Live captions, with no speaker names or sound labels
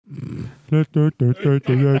I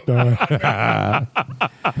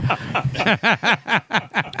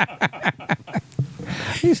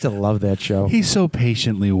used to love that show. He's so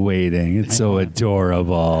patiently waiting. It's so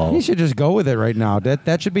adorable. You should just go with it right now.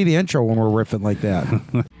 That should be the intro when we're riffing like that.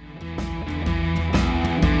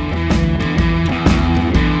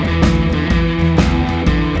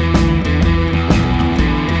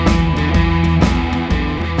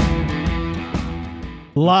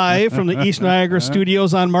 Live from the East Niagara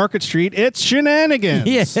Studios on Market Street, it's Shenanigans.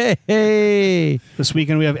 Yay! This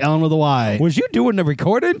weekend we have Allyn with a Y. Was you doing the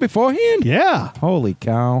recording beforehand? Yeah. Holy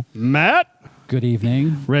cow. Matt. Good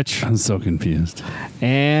evening. Rich. I'm so confused.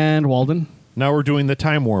 And Walden. Now we're doing the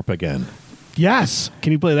time warp again. Yes.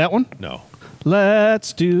 Can you play that one? No.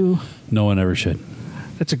 Let's do. No one ever should.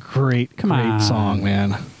 That's a great song,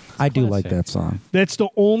 man. I do like that song. That's the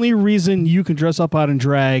only reason you can dress up out in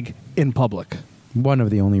drag in public. One of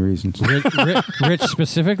the only reasons. Rich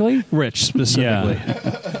specifically? Rich specifically.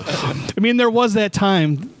 Yeah. I mean, there was that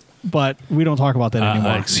time, but we don't talk about that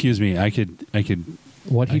anymore. Excuse me. I could.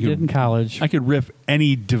 What he did in college. I could riff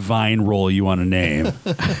any divine role you want to name.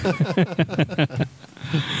 But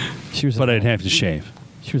I'd have to shave.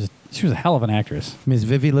 She was a hell of an actress. Miss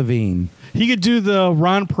Vivi Levine. He could do the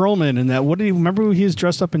Ron Perlman in that. What did he remember? Who he was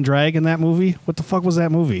dressed up in drag in that movie? What the fuck was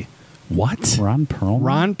that movie? What? Ron Perlman?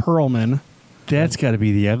 Ron Perlman. That's got to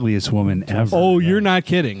be the ugliest woman ever. Oh, you're not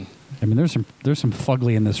kidding. I mean, there's some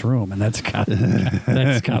fugly in this room, and that's got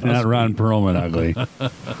not Ron Perlman ugly.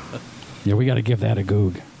 Yeah, we got to give that a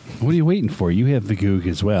goog. What are you waiting for? You have the goog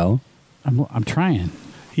as well. I'm trying.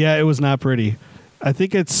 Yeah, it was not pretty. I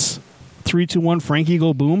think it's 3, 2, 1. Frankie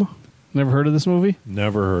Go Boom. Never heard of this movie?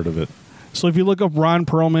 Never heard of it. So if you look up Ron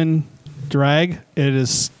Perlman drag, it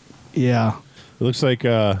is, yeah. It looks like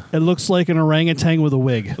it looks like an orangutan with a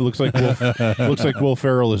wig. It looks like Will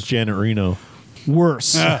Ferrell is Janet Reno.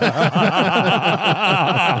 Worse.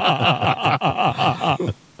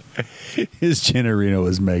 His Janet Reno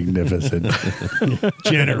was magnificent.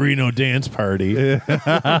 Janet Reno dance party.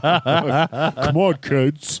 Come on,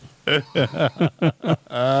 kids. I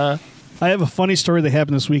have a funny story that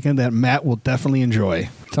happened this weekend that Matt will definitely enjoy.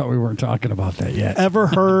 Thought we weren't talking about that yet. Ever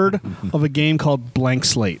heard of a game called Blank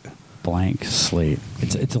Slate? Blank Slate.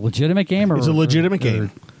 It's a legitimate game? It's a legitimate game.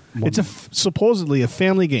 It's supposedly a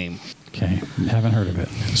family game. Okay. Haven't heard of it.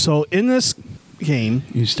 So in this game...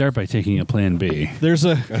 You start by taking a plan B. There's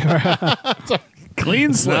a...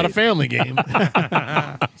 Clean slate. Not a family game.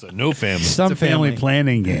 It's a no family. It's a family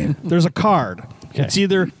planning game. There's a card. Okay. It's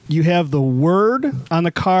either you have the word on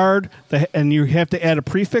the card and you have to add a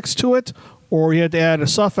prefix to it, or you have to add a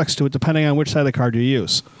suffix to it, depending on which side of the card you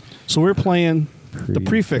use. So we're playing the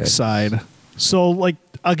prefix side. So, like,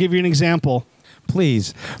 I'll give you an example.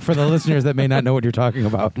 Please, for the listeners that may not know what you're talking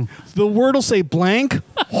about. The word will say blank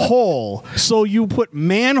hole. So you put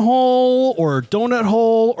manhole or donut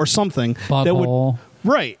hole or something. That would,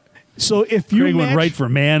 right. So if you Craig went right for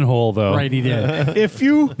manhole, though. Right, he did. If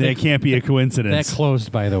you... That can't be a coincidence. That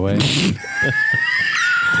closed, by the way.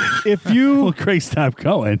 If you... Well, Craig stopped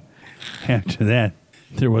going. After that,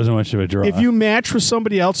 there wasn't much of a draw. If you match with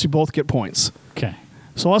somebody else, you both get points. Okay.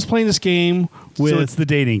 So I was playing this game with... So it's the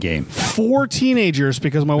dating game. 4 teenagers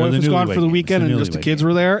because my wife was gone for the weekend and just the kids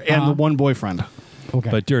were there, and the one boyfriend. Okay.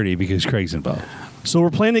 But dirty because Craig's involved. So we're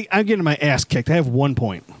playing... I'm getting my ass kicked. I have 1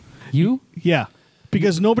 point. You? Yeah.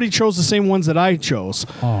 Because nobody chose the same ones that I chose.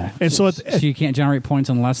 Oh. And so you can't generate points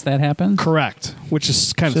unless that happens? Correct. Which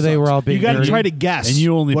is kind of... So they were all being You got to dirty? try to guess. And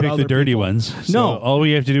you only what pick the other dirty people- ones. So No. all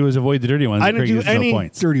we have to do is avoid the dirty ones. I and didn't Craig do gets any no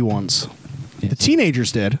points. dirty ones. The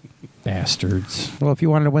teenagers did. Bastards. Well, if you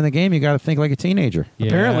wanted to win the game, you got to think like a teenager.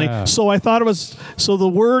 Apparently. Yeah. So I thought it was... So the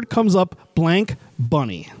word comes up blank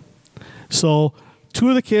bunny. So 2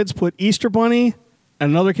 of the kids put Easter bunny,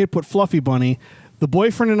 and another kid put fluffy bunny. The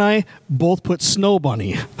boyfriend and I both put snow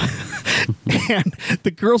bunny. And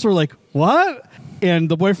the girls were like, what? And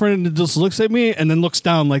the boyfriend just looks at me and then looks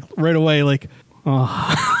down like right away like,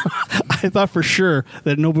 oh. I thought for sure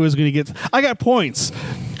that nobody was going to get... I got points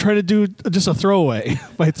trying to do just a throwaway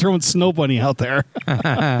by throwing snow bunny out there.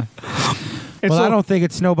 Well, so, I don't think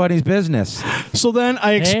it's nobody's business. So then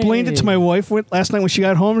I explained it to my wife last night when she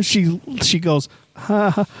got home. She goes,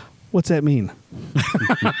 what's that mean?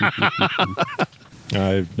 I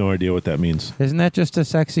have no idea what that means. Isn't that just a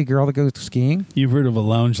sexy girl that goes skiing? You've heard of a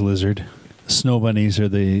lounge lizard. Snow bunnies are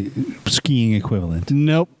the skiing equivalent.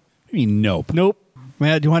 Nope. I mean, nope. Nope.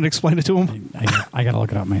 Matt, do you want to explain it to him? I got to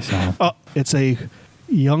look it up myself. It's a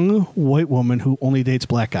young white woman who only dates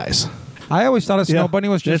black guys. I always thought a snow bunny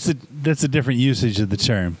was just... That's a different usage of the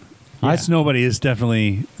term. Snow bunny is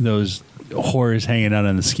definitely those whores hanging out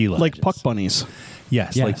on the ski lodges. Like puck bunnies.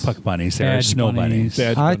 Yes, Yes. like puck bunnies. There are Badge snow bunnies. bunnies.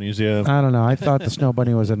 Bad I- bunnies, yeah. I don't know. I thought the snow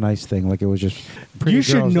bunny was a nice thing. Like it was just pretty You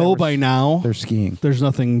should girls that know were- by now. They're skiing. There's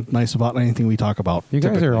nothing nice about anything we talk about. You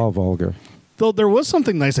guys typically. are all vulgar. Though there was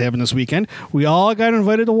something nice that happened this weekend. We all got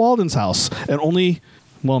invited to Walden's house, and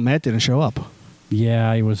Matt didn't show up,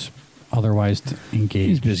 Yeah, he was otherwise engaged.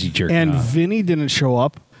 He's busy jerking and off. Vinnie didn't show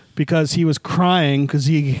up because he was crying because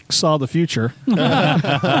he saw the future.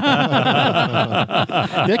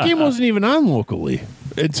 That game wasn't even on locally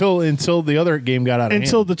until the other game got out of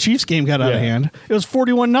Until hand. the Chiefs game got out of Yeah. hand. It was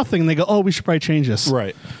 41-0. They go, oh, we should probably change this.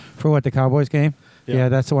 Right. For what, the Cowboys game? Yeah. Yeah,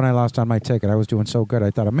 that's the one I lost on my ticket. I was doing so good.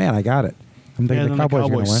 I thought, oh, man, I got it. I'm thinking Yeah, the then Cowboys are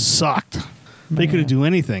going to win. sucked. They couldn't do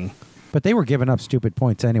anything. But they were giving up stupid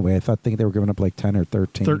points anyway. I think they were giving up like 10 or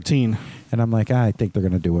 13. 13. And I'm like, I think they're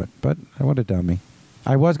going to do it. But I would have done me.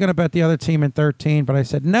 I was going to bet the other team in 13, but I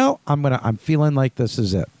said, no, I'm feeling like this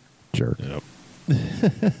is it. Jerk. Yep.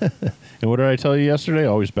 And what did I tell you yesterday?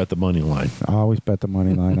 Always bet the money line. I always bet the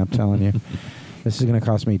money line. I'm telling you. This is going to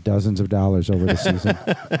cost me dozens of dollars over the season.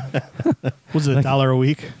 Was it $1 a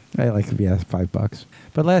week? $5.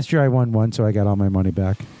 But last year I won one, so I got all my money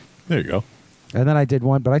back. There you go. And then I did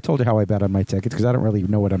one, but I told you how I bet on my tickets because I don't really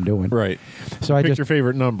know what I'm doing. Right. So I Pick just your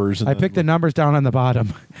favorite numbers. And I then- picked the numbers down on the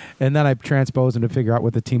bottom, and then I transpose them to figure out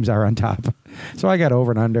what the teams are on top. So I got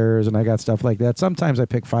over and unders, and I got stuff like that. Sometimes I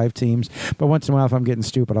pick 5 teams, but once in a while, if I'm getting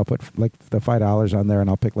stupid, I'll put like the $5 on there, and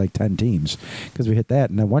I'll pick like 10 teams because we hit that.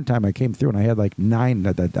 And then one time I came through, and I had like 9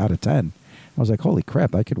 out of 10. I was like, holy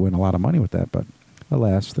crap, I could win a lot of money with that. But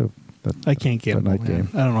alas, I can't gamble. night Man. game.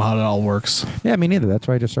 I don't know how that all works. Yeah, me neither. That's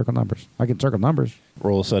why I just circle numbers. I can circle numbers.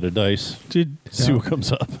 roll a set of dice. Dude, See what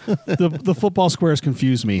comes up. the football squares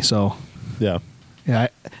confuse me, so... Yeah. Yeah.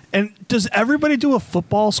 And does everybody do a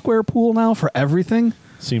football square pool now for everything?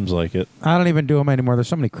 Seems like it. I don't even do them anymore. There's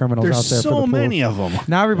so many criminals There's out there for the so pool. many of them.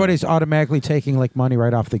 Now everybody's automatically taking like money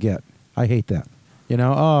right off the get. I hate that. You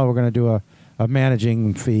know, oh, we're going to do a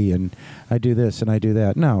managing fee, and I do this and I do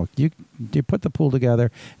that. No, you put the pool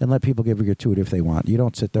together and let people give you a gratuity if they want. You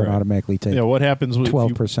don't sit there and Right. automatically take Yeah, what happens with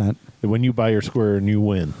 12%. when you buy your square and you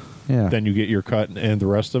win? Yeah. Then you get your cut and the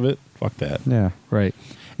rest of it? Fuck that. Yeah. Right.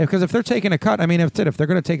 Because if they're taking a cut, I mean, if they're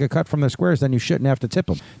going to take a cut from their squares, then you shouldn't have to tip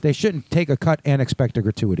them. They shouldn't take a cut and expect a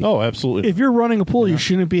gratuity. Oh, absolutely. If you're running a pool, you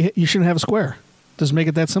shouldn't have a square. Just make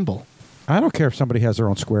it that simple. I don't care if somebody has their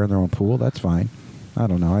own square in their own pool. That's fine. I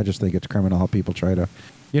don't know. I just think it's criminal how people try to,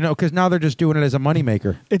 because now they're just doing it as a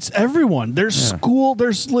moneymaker. It's everyone. There's Yeah.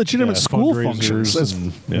 there's legitimate Yeah, school fundraisers functions. That's-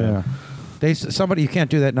 and- Yeah. Somebody, you can't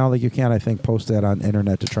do that now. Like you can't, I think, post that on the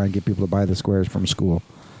internet to try and get people to buy the squares from school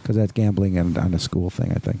because that's gambling and on a school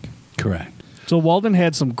thing, I think. Correct. So Walden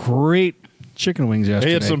had some great chicken wings yesterday.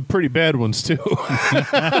 They had some pretty bad ones too.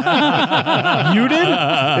 You did?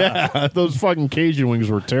 Yeah, those fucking Cajun wings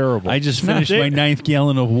were terrible. I just finished my 9th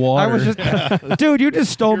gallon of water. I was just, dude, you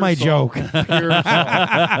just stole my joke. Pure salt.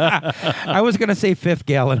 I was going to say 5th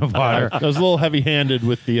gallon of water. I was a little heavy-handed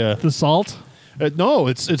with the. The salt? No,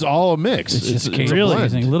 it's all a mix. It's just a Cajun really? blend.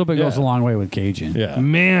 seasoning. A little bit goes Yeah. a long way with Cajun. Yeah,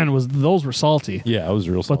 Man, those were salty. yeah, it was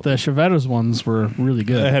real. But the Chevettas ones were really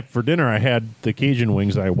good. for dinner, I had the Cajun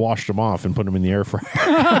wings. And I washed them off and put them in the air fryer,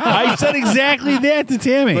 I said exactly that to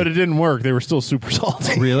Tammy. but it didn't work. They were still super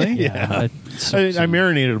salty. Really? Yeah. I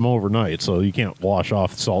marinated them overnight, so you can't wash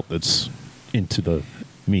off salt that's into the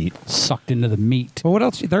meat. Sucked into the meat. Well, what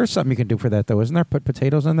else? There's something you can do for that, though, isn't there? Put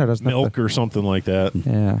potatoes in there, doesn't it? Milk or something like that.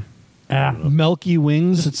 Yeah. Milky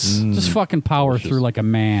wings. It's Just fucking power through like a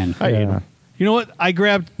man. I ate Yeah. 'em. You know what? I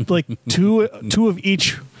grabbed like two of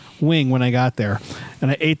each wing when I got there,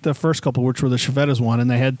 and I ate the first couple, which were the Chevettas one,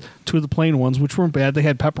 and they had 2 of the plain ones, which weren't bad. They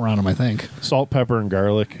had pepper on them, I think. Salt, pepper, and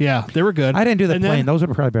garlic. Yeah, they were good. I didn't do the And plain. then- Those would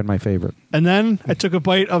have probably been my favorite. And then I took a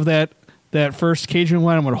bite of that first Cajun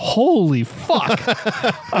one and went, holy fuck.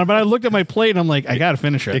 But I looked at my plate and I'm like, I got to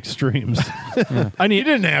finish it. Extremes. I You need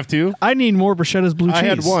didn't have to. I need more bruschetta's blue cheese. I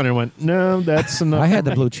had one and went, no, that's enough. I had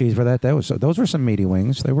the blue cheese for that. Those were some meaty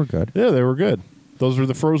wings. They were good. Yeah, they were good. Those were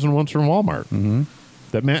the frozen ones from Walmart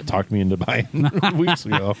that Matt talked me into buying weeks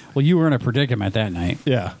ago. Well, you were in a predicament that night.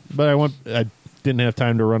 Yeah, but I didn't have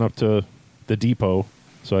time to run up to the depot,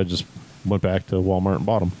 so I just went back to Walmart and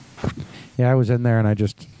bought them. Yeah, I was in there and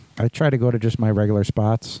I try to go to just my regular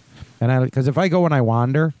spots. And because if I go and I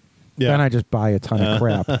wander, Yeah. then I just buy a ton of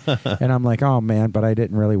crap. And I'm like, oh man, but I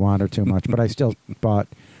didn't really wander too much. But I still bought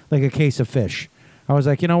like a case of fish. I was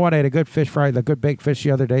like, you know what? I had a good fish fry, the good baked fish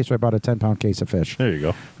the other day, so I bought a 10-pound case of fish. There you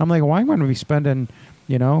go. I'm like, why am I going to be spending,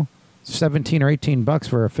 $17 or $18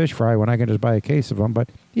 for a fish fry when I can just buy a case of them? But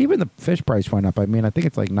even the fish price went up. I mean, I think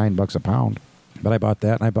it's like $9 a pound. But I bought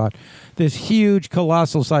that, and I bought this huge,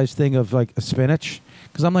 colossal sized thing of like spinach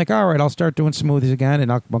because I'm like, all right, I'll start doing smoothies again,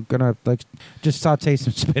 and I'm gonna like just saute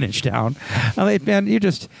some spinach down. I'm like, man, you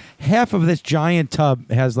just half of this giant tub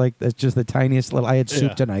has like it's just the tiniest little. I had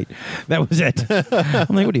soup tonight. That was it.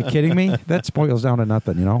 I'm like, what are you kidding me? That spoils down to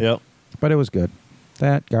nothing, you know. Yep. But it was good.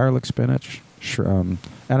 That garlic spinach, and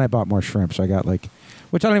I bought more shrimp. So I got like,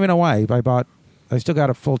 which I don't even know why. I still got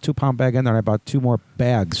a full 2-pound bag in there, and I bought 2 more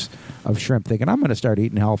bags of shrimp, thinking I'm going to start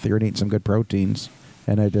eating healthier and eating some good proteins.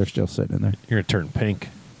 And they're still sitting in there. You're going to turn pink.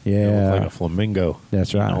 Yeah. You look like a flamingo.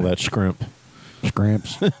 That's right. All that shrimp.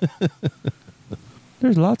 Scramps.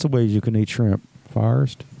 There's lots of ways you can eat shrimp,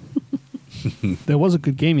 Forrest. There was a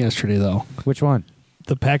good game yesterday, though. Which one?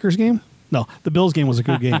 The Packers game? No, the Bills game was a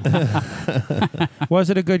good game. Was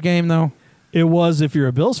it a good game, though? It was if you're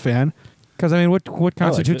a Bills fan. Because, I mean, what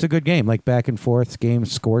constitutes it. a good game? Like back and forth,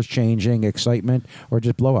 games, scores changing, excitement, or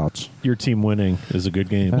just blowouts? Your team winning is a good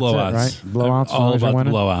game. That's it, Blowouts. right? Blowouts I'm all always are about the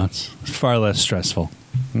winning? blowouts. Far less stressful.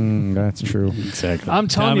 That's true. Exactly. I'm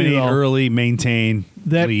telling you, Dominate though, early, maintain,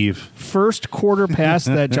 that leave. first quarter pass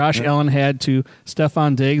that Josh Allen had to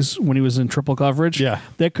Stephon Diggs when he was in triple coverage. Yeah.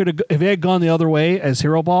 That could have, if it had gone the other way as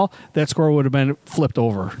hero ball, that score would have been flipped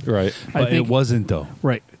over. Right. I But think it wasn't, though.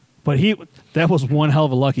 right. But that was one hell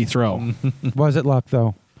of a lucky throw. Was it luck,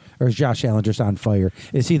 though? Or is Josh Allen just on fire?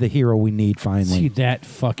 Is he the hero we need See finally? that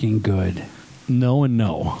fucking good. No and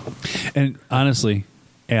no. And honestly,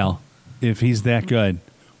 Al, if he's that good,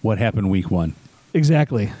 what happened week 1?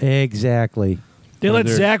 Exactly. Exactly. They Were let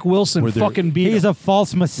there- Zach Wilson were there- fucking beat He's him. a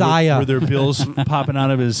false messiah. Were there bills popping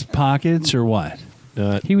out of his pockets or what?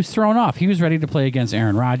 He was thrown off. He was ready to play against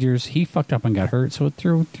Aaron Rodgers. He fucked up and got hurt, so it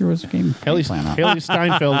threw his game plan off. Haley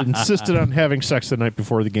Steinfeld insisted on having sex the night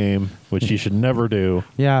before the game, which he should never do.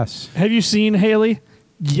 Yes. Have you seen Haley?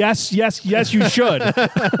 Yes, yes, yes, you should.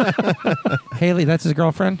 Haley, that's his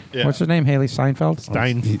girlfriend? Yeah. What's her name? Haley Steinfeld?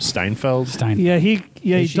 Steinfeld? Yeah, he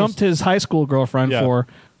Is she dumped his high school girlfriend Yeah. for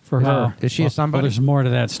her. Is she a Well, somebody? there's more to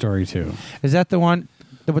that story, too. Is that the one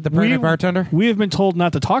with the pregnant bartender? We have been told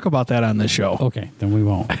not to talk about that on this show. Okay, then we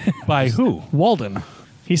won't. By who? Walden.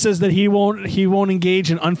 He says that he won't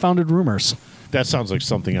engage in unfounded rumors. That sounds like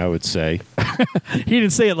something I would say. He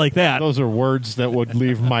didn't say it like that. Those are words that would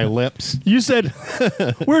leave my lips. You said,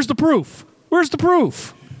 "Where's the proof? Where's the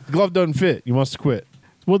proof?" The glove doesn't fit. You must quit.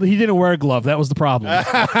 Well, he didn't wear a glove. That was the problem.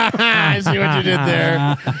 I see what you did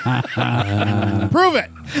there. Prove it.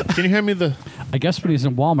 Can you hand me the... I guess when he's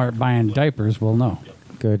in Walmart buying diapers, we'll know.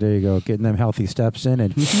 Good, there you go. Getting them healthy steps in.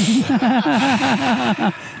 And That's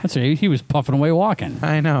right. He was puffing away walking.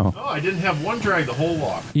 I know. Oh, I didn't have one drag the whole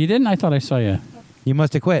walk. You didn't? I thought I saw you. You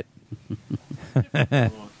must have quit.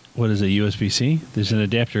 What is it, USB-C? There's an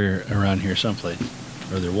adapter around here someplace.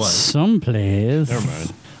 Or there was. Someplace. Never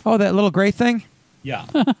mind. Oh, that little gray thing? Yeah.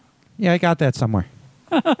 Yeah, I got that somewhere.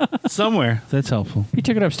 Somewhere. That's helpful. He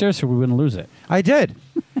took it upstairs so we wouldn't lose it. I did.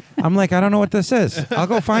 I'm like, I don't know what this is. I'll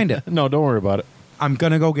go find it. No, don't worry about it. I'm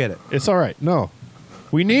going to go get it. It's all right. No.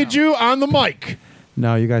 We need you on the mic.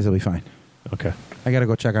 No, you guys will be fine. Okay. I got to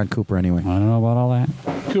go check on Cooper anyway. I don't know about all that.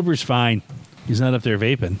 Cooper's fine. He's not up there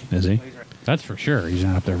vaping, is he? That's for sure. He's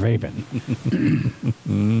not up there vaping.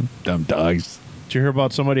 Dumb dogs. Did you hear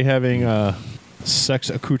about somebody having sex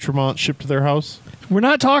accoutrement shipped to their house? We're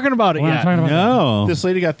not talking about it We're not yet. talking about No. This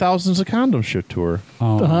lady got thousands of condoms shipped to her.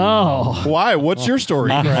 Oh, Why? What's your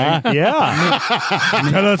story, Craig? Yeah.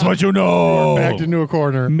 Tell us what you know. Backed into a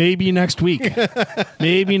corner. maybe next week.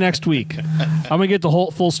 Maybe next week. I'm gonna get the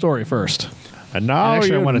whole full story first. And now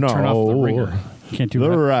Actually, I you want to know turn off the ringer. Can't do the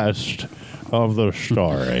that. rest of the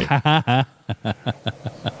story. I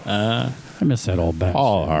miss that old bastard.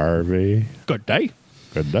 Paul Harvey. Good day.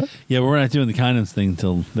 Good day. Yeah, we're not doing the condoms thing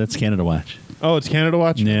till that's Canada Watch. Oh, it's Canada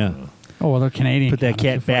Watch? Yeah. Oh, well, they're Canadian. Put that condoms.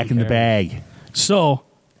 cat Before back you in the care. bag. So,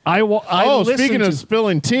 I Oh, speaking listened of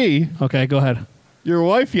spilling tea, okay, go ahead. your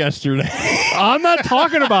wife yesterday. I'm not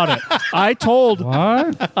talking about it. I told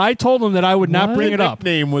What? him that I would not bring The it up.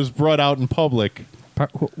 nickname was brought out in public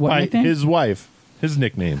What by nickname? his wife. His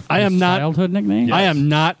nickname. I am His not. childhood nickname? I am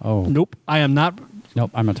not. Oh. Nope. I am not.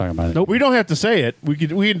 Nope, I'm not talking about it. Nope. We don't have to say it. We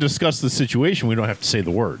can discuss the situation. We don't have to say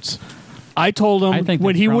the words. I told him I think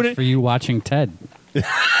when that's he grounds wouldn't. for you watching Ted.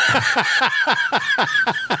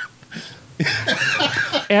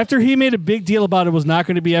 After he made a big deal about it was not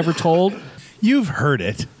going to be ever told. You've heard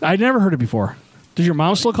it. I'd never heard it before. Does your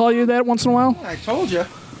mom still call you that once in a while? I told you.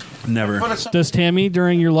 Never. Does Tammy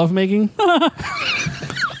during your lovemaking?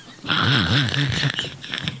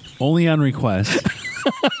 Only on request.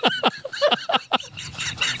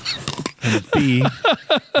 And B,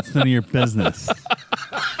 it's none of your business.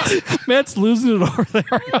 Matt's losing it over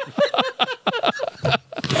there.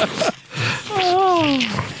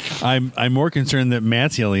 I'm more concerned that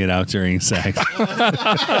Matt's yelling it out during sex.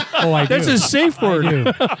 Oh, I do. That's his safe word.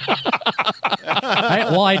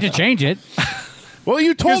 I had to change it. Well,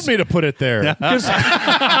 you told me to put it there.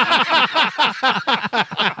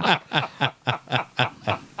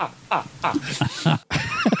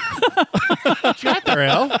 What you got there,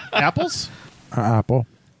 Al? Apples? Apple.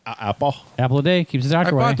 Apple. Apple a day keeps the I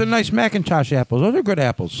doctor away. bought the nice Macintosh apples. Those are good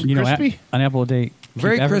apples. You know, crispy? an apple a day. keep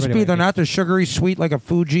Very everybody crispy. away. They're not the sugary sweet like a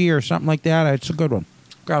Fuji or something like that. It's a good one.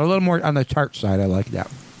 Got a little more on the tart side. I like that.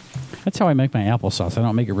 That's how I make my applesauce. I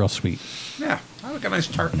don't make it real sweet. Yeah, I like a nice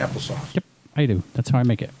tart applesauce. Yep, I do. That's how I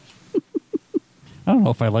make it. I don't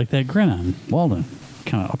know if I like that grin on Walden.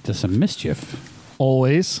 Kind of up to some mischief.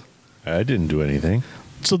 Always. I didn't do anything.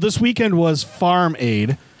 So this weekend was Farm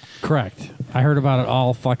Aid. Correct. I heard about it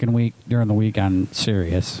all fucking week during the week on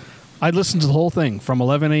Sirius. I listened to the whole thing from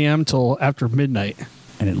 11 a.m. till after midnight.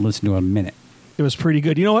 I didn't listen to a minute. It was pretty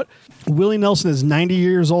good. You know what? Willie Nelson is 90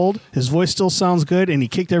 years old. His voice still sounds good, and he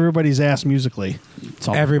kicked everybody's ass musically. It's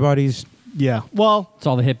all, Everybody's. Yeah. Well, it's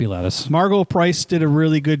all the hippie lettuce. Margot Price did a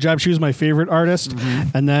really good job. She was my favorite artist.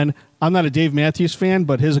 And then I'm not a Dave Matthews fan,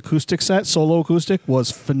 but his acoustic set, solo acoustic, was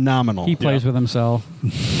phenomenal. He plays with himself.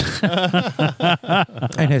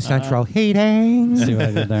 And his central heating. See what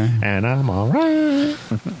I did there? And I'm all right.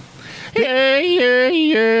 Yeah, yeah,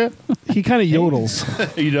 yeah. He kind of yodels.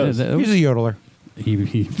 He does. He's a yodeler.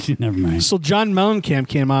 He never mind. So John Mellencamp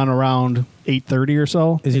came on around 8:30 or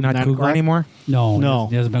so. Is he not 9 Cougar o'clock. anymore? No.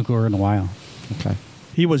 He hasn't been Cougar in a while. Okay.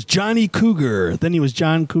 He was Johnny Cougar. Then he was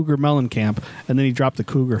John Cougar Mellencamp. And then he dropped the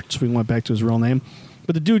Cougar, so he went back to his real name.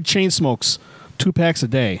 But the dude chain smokes 2 packs a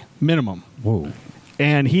day, minimum. Whoa.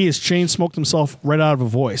 And he has chain smoked himself right out of a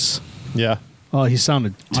voice. Yeah. Oh, he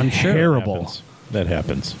sounded terrible. That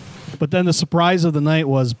happens. But then the surprise of the night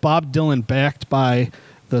was Bob Dylan backed by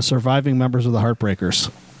the surviving members of the Heartbreakers.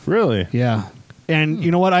 Really? Yeah. And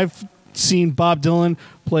you know what? I've seen Bob Dylan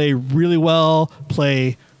play really well,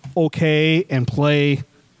 play okay, and play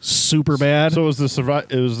super bad. So it was the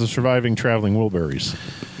surviving traveling Wilburys.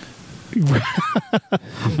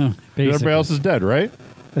 Everybody else is dead, right?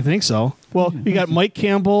 I think so. Well, you got Mike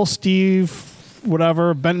Campbell, Steve,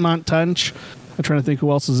 whatever, Benmont Tench. I'm trying to think who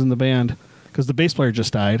else is in the band because the bass player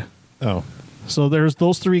just died. Oh. So there's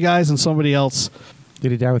those 3 guys and somebody else.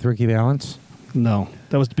 Did he die with Ricky Valens? No,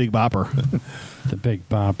 that was the Big Bopper. The Big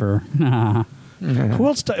Bopper. Who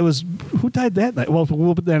else died? Who died that night? Well,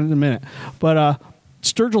 we'll put that in a minute. But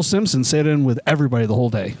Sturgill Simpson sat in with everybody the whole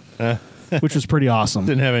day, which was pretty awesome.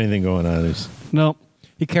 Didn't have anything going on. No.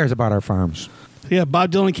 He cares about our farms. Yeah,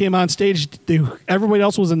 Bob Dylan came on stage. Everybody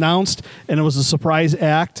else was announced, and it was a surprise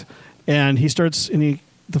act. And he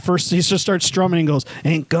just starts strumming and goes,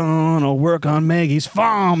 "Ain't gonna work on Maggie's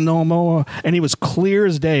farm no more." And he was clear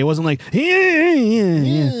as day. It wasn't like,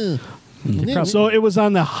 yeah. So it was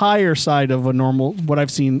on the higher side of a normal, what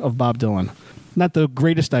I've seen of Bob Dylan. Not the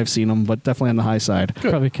greatest I've seen him, but definitely on the high side.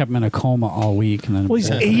 Probably kept him in a coma all week. And then Well, he's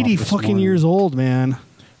woke him 80 up this fucking morning. years old, man.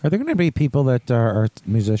 Are there going to be people that are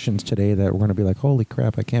musicians today that we're going to be like, holy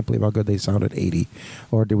crap, I can't believe how good they sound at 80?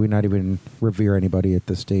 Or do we not even revere anybody at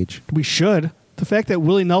this stage? We should. The fact that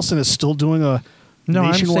Willie Nelson is still doing a No,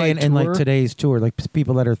 I'm nationwide saying in like tour- today's tour, like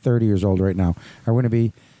people that are 30 years old right now are going to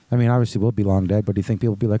be, I mean, obviously we'll be long dead, but do you think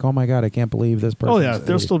people will be like, oh my God, I can't believe this person? Oh, yeah.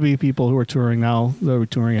 There'll still be people who are touring now. They'll be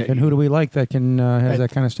touring it. And who do we like that can has that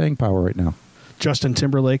kind of staying power right now? Justin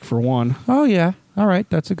Timberlake, for one. Oh, yeah. All right.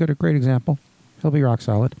 That's a great example. He'll be rock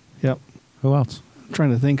solid. Yep. Who else? I'm trying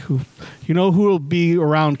to think who. You know who will be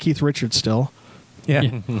around Keith Richards still? Yeah,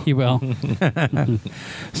 he will.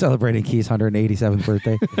 Celebrating Keith's 187th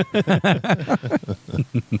birthday.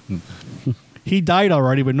 He died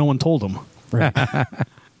already, but no one told him. Right.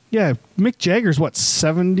 Yeah, Mick Jagger's, what,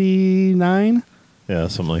 79? Yeah,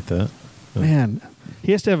 something like that. Man,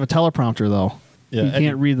 he has to have a teleprompter, though. Yeah, He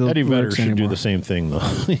can't read the Eddie Vedder lyrics should do anymore. the same thing, though.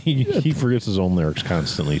 he forgets his own lyrics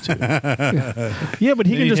constantly, too. Yeah, but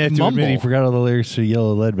he can just mumble. He forgot all the lyrics to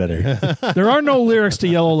Yellow Ledbetter. There are no lyrics to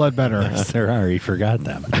Yellow Ledbetter. There are. He forgot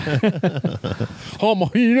them.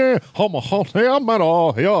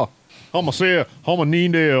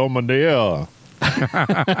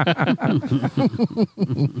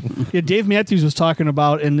 Yeah, Dave Matthews was talking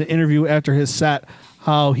about in the interview after his set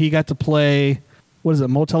how he got to play, what is it,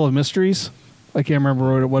 Motel of Mysteries? I can't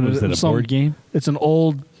remember what it is. Was it a board game? It's an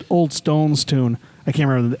old Stones tune. I can't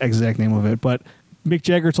remember the exact name of it, but Mick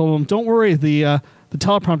Jagger told him, "Don't worry, the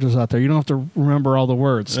teleprompter's out there. You don't have to remember all the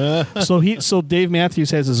words." So Dave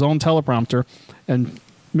Matthews has his own teleprompter, and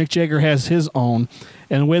Mick Jagger has his own.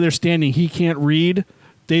 And the way they're standing, he can't read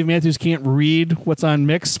Dave Matthews can't read what's on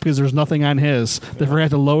mix because there's nothing on his. They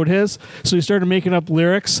forgot to load his, so he started making up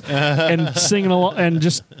lyrics and singing along and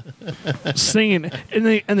just singing, and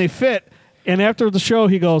they fit. And after the show,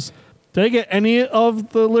 he goes, "Did I get any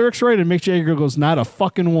of the lyrics right?" And Mick Jagger goes, "Not a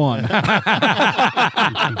fucking one."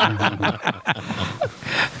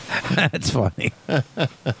 That's funny.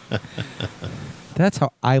 That's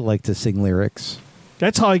how I like to sing lyrics.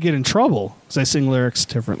 That's how I get in trouble, because I sing lyrics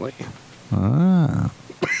differently. Ah.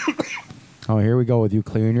 Oh, here we go with you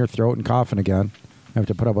clearing your throat and coughing again. I have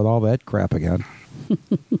to put up with all that crap again. I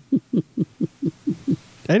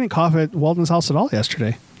didn't cough at Walden's house at all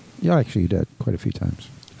yesterday. Yeah, actually, you did quite a few times.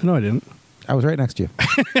 No, I didn't. I was right next to you.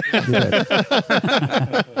 You did.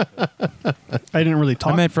 I didn't really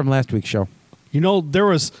talk. I meant from last week's show. You know, there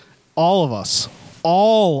was all of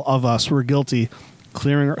us were guilty,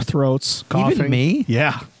 clearing our throats, coughing. Even me?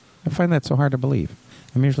 Yeah. I find that so hard to believe.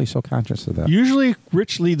 I'm usually so conscious of that. Usually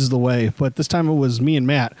Rich leads the way, but this time it was me and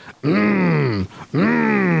Matt. Sound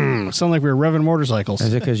like we were revving motorcycles.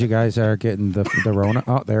 Is it because you guys are getting the Rona?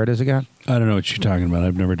 Oh, there it is again. I don't know what you're talking about.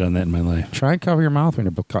 I've never done that in my life. Try and cover your mouth when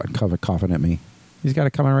you're coughing at me. He's got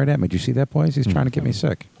it coming right at me. Did you see that, boys? He's trying to get me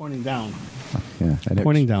sick. Pointing down. Yeah, and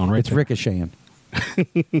Pointing down, right It's there. ricocheting.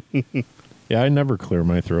 Yeah, I never clear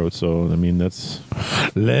my throat, so I mean that's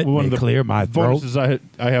Let one me of the clear my throat. bonuses I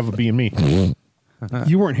have of being me.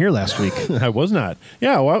 You weren't here last week. I was not.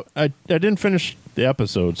 Yeah, well, I didn't finish the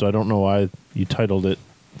episode, so I don't know why you titled it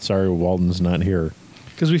 "Sorry, Walden's Not Here."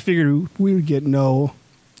 Because we figured we would get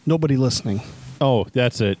nobody listening. Oh,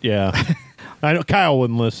 that's it. Yeah, I know Kyle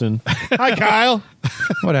wouldn't listen. Hi, Kyle.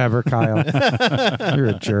 Whatever, Kyle. You're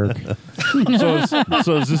a jerk.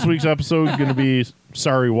 So is this week's episode going to be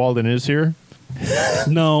 "Sorry, Walden is here"?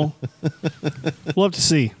 No. We'll have to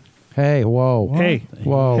see. Hey, whoa. Hey.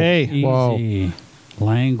 Whoa. Hey. Whoa. Easy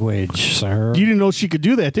language, sir. You didn't know she could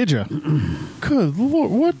do that, did you? Good Lord,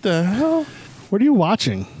 what the hell? What are you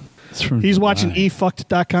watching? It's from He's watching July.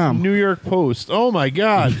 efucked.com. New York Post. Oh my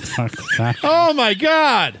God. Fuck that. Oh my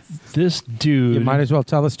God. This dude You might as well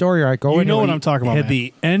tell the story. All right, go You in. know what I'm talking about, had man.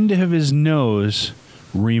 the end of his nose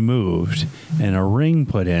removed and a ring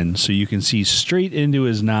put in so you can see straight into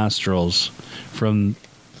his nostrils from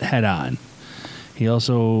head on. He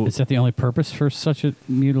also, Is that the only purpose for such a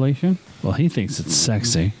mutilation? well, he thinks it's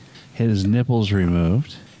sexy. Had his nipples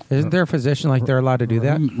removed. Isn't there a physician like they're allowed to do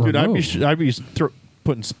that? Dude, Removed. I'd be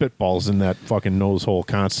putting spitballs in that fucking nose hole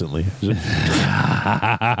constantly. You're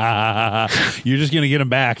just going to get him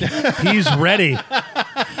back. He's ready.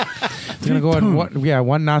 It's going to go in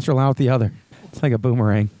one nostril out the other. It's like a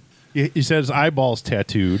boomerang. He said his eyeballs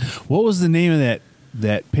tattooed. What was the name of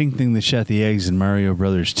that pink thing that shot the eggs in Mario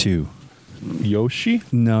Brothers 2? Yoshi?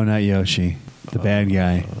 No, not Yoshi. The bad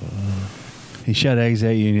guy. He shot eggs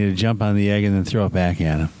at you and you had to jump on the egg and then throw it back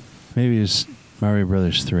at him. Maybe it was Mario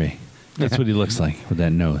Brothers 3. That's what he looks like with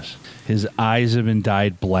that nose. His eyes have been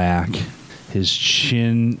dyed black. His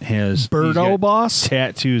chin has... Birdo he's got boss?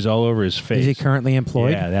 tattoos all over his face. Is he currently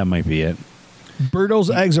employed? Yeah, that might be it. Birdo's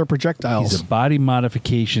eggs are projectiles. He's a body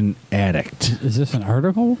modification addict. Is this an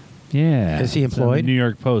article? Yeah. Is he It's on employed? the New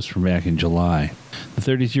York Post from back in July. The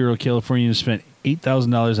 32-year-old Californian spent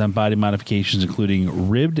 $8,000 on body modifications, including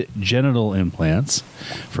ribbed genital implants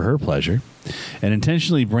for her pleasure, an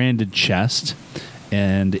intentionally branded chest,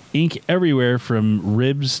 and ink everywhere from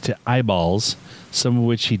ribs to eyeballs, some of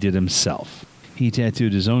which he did himself. He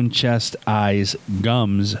tattooed his own chest, eyes,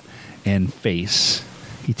 gums, and face.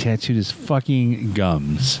 He tattooed his fucking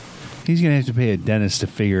gums. He's going to have to pay a dentist to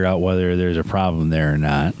figure out whether there's a problem there or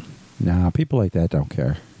not. Nah, people like that don't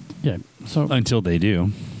care. Yeah. So Until they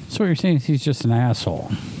do. what you're saying is he's just an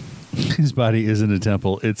asshole. His body isn't a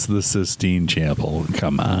temple; it's the Sistine Chapel.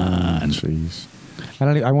 Come on. Jeez.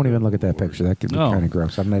 I won't even look at that picture. That could be Oh. kind of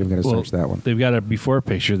gross. I'm not even going to Well, search that one. They've got a before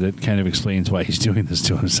picture that kind of explains why he's doing this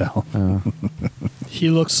to himself. He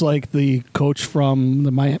looks like the coach from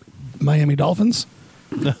the Miami Dolphins.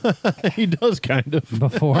 He does kind of.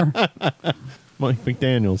 Before? Mike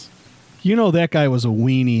McDaniels. You know that guy was a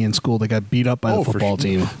weenie in school that got beat up by the for football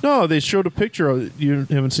sure. team. No, they showed a picture of you.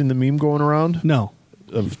 Haven't seen the meme going around? No.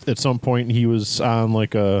 At some point, he was on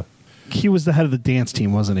like a. He was the head of the dance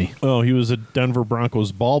team, wasn't he? Oh, he was a Denver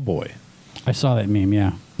Broncos ball boy. I saw that meme,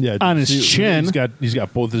 yeah. Yeah, On his chin. He's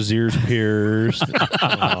got both his ears pierced.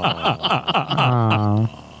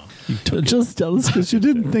 Just jealous because you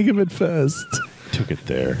didn't think of it first. Took it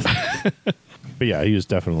there. But yeah, he was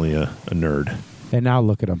definitely a nerd. And now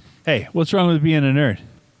look at him. Hey, what's wrong with being a nerd?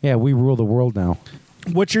 Yeah, we rule the world now.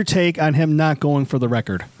 What's your take on him not going for the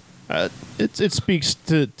record? It speaks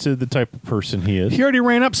to the type of person he is. He already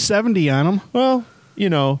ran up 70 on him. Well, you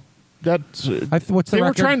know, That's what's the they were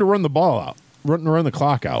record? trying to run the ball out, run the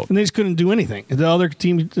clock out. And they just couldn't do anything. The other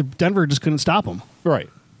team, Denver, just couldn't stop them. Right.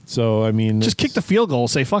 So I mean, Just kick the field goal.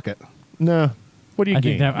 Say fuck it. Nah. What do you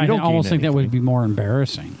gain? I You don't almost gain think that would anything. be more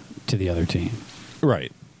embarrassing to the other team.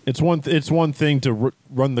 Right. It's one thing to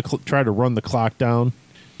try to run the clock down,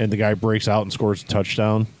 and the guy breaks out and scores a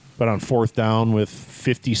touchdown. But on fourth down with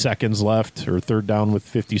 50 seconds left, or third down with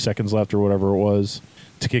 50 seconds left, or whatever it was,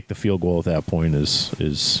 to kick the field goal at that point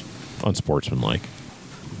is unsportsmanlike.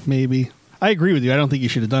 Maybe. I agree with you. I don't think you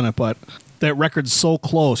should have done it, but that record's so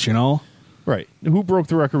close, you know? Right. Who broke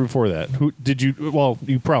the record before that? Who did you? Well,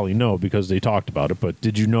 you probably know because they talked about it. But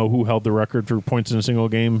did you know who held the record for points in a single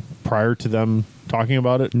game prior to them talking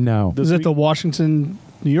about it? No. This Was it week? the Washington,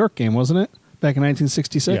 New York game, wasn't it? Back in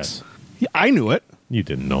 1966? Yes. Yeah, I knew it. You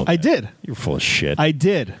didn't know. I that. did. You're full of shit. I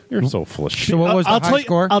did. You're so full of shit. So what was the I'll high tell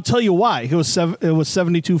score? I'll tell you why. It was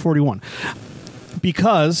 72-41.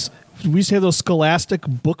 Because we used to have those scholastic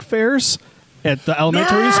book fairs at the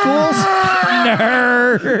elementary schools.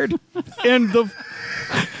 Nerd.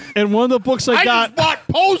 And one of the books I got, just bought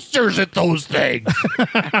posters at those things.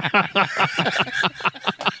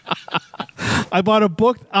 I bought a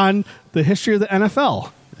book on the history of the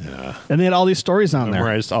NFL. Yeah. And they had all these stories on there.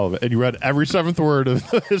 Memorized all of it, and you read every seventh word of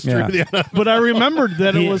the history of the NFL. But I remembered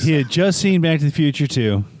that it was He had just seen Back to the Future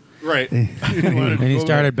 2. Right. And he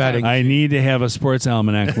started betting. I need to have a sports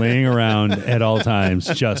almanac laying around at all times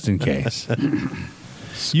just in case.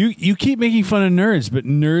 You keep making fun of nerds, but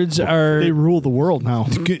nerds are they rule the world now.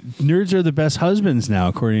 nerds are the best husbands now,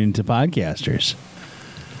 according to podcasters.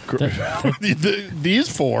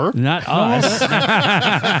 These four Not us.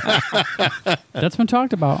 That's been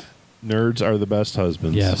talked about. nerds are the best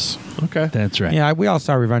husbands. Yes. Okay. That's right. Yeah, we all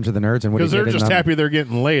saw Revenge of the Nerds and what he Because did they're in just the- happy they're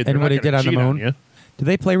getting laid. They're and what not he did gonna on the cheat moon. you. Do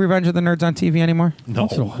they play Revenge of the Nerds on TV anymore? No.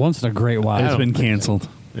 Once in a great while. It's I been don't think canceled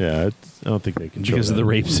Yeah, I don't think they can show because of the that.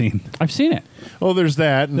 rape scene. I've seen it. Oh, there's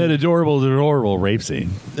that. and- That adorable rape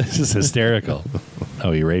scene. It's just hysterical.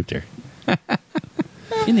 Oh, he raped her.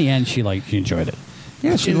 In the end, she enjoyed it.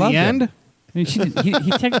 Yeah, she In loved the end, it. I mean, she did.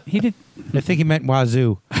 He did. I think he meant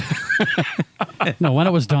Wazoo. No, when it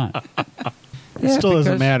was done. it still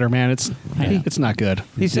doesn't because matter, man. It's not good.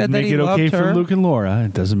 He said Didn't that make he it okay loved for her. Luke and Laura.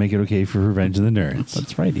 It doesn't make it okay for Revenge of the Nerds.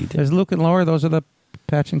 That's right. He did. There's Luke and Laura. Those are the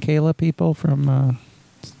Patch and Kayla people from.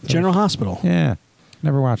 General Hospital. Yeah,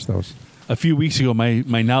 never watched those. A few weeks ago, my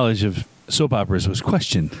knowledge of soap operas was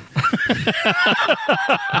questioned.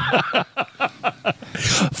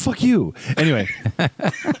 Fuck you. Anyway,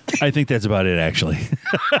 I think that's about it, actually.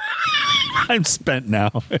 I'm spent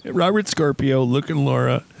now. Robert Scorpio, Luke and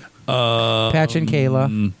Laura. Patch and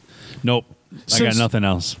Kayla. Nope. I got Since- nothing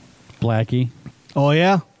else. Blackie. Oh,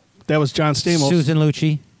 yeah? That was John Stamos. Susan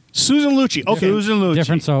Lucci. Susan Lucci. Okay. Susan Lucci.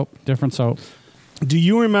 Different soap. Different soap. Do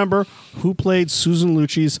you remember who played Susan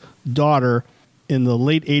Lucci's daughter in the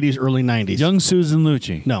late 80s, early 90s? Young Susan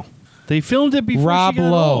Lucci. No. They filmed it before Rob she got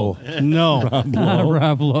Lowe. old. No.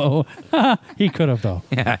 Rob Lowe. He could have, though.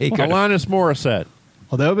 Yeah, he could. Alanis Morissette.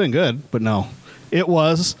 Well, that would have been good, but no. It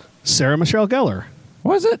was Sarah Michelle Gellar.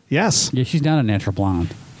 Was it? Yes. Yeah, she's not a natural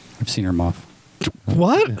blonde. I've seen her muff.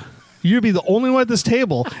 What? You'd be the only one at this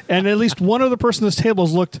table, and at least one other person at this table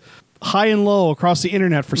has looked high and low across the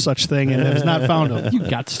internet for such thing and has not found them. You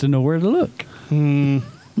got to know where to look. I'm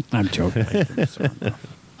joking.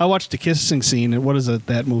 I watched the kissing scene. And what is it?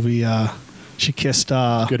 That movie? She kissed.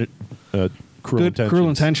 Good at Cruel Intentions. Cruel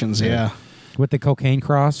Intentions. Yeah. With the cocaine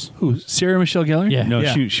cross. Who? Sarah Michelle Gellar? Yeah. No,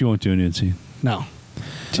 Yeah. she won't do a nude scene. No.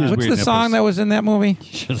 She has What's weird the song that nipples. was in that movie?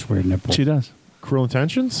 She has weird nipples. She does. Cruel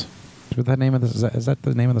Intentions? What's that name of the? Is that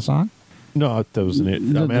the name of the song? No, that wasn't it.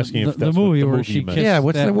 I'm asking if the that's movie what the where movie she meant. kissed- Yeah. that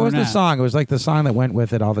What was the brunette. song? It was like the song that went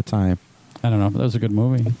with it all the time. I don't know, but that was a good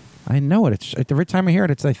movie. I know it. It's every time I hear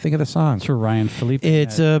it, I think of the song. It's for Ryan Philippe.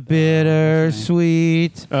 It's a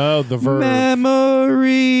bittersweet Oh, the verb.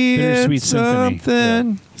 memory. Bittersweet It's Symphony.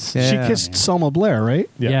 something. She Yeah. kissed Selma Blair, right?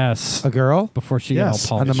 Yeah. Yes. a girl. Before she Yes,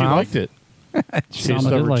 got all on the She polished. mouth? liked it. She Selma tasted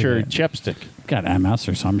did over like cherry it. chapstick. Got MS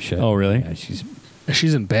or some shit. Oh, really? Yeah,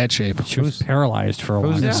 She's in bad shape. she was paralyzed for a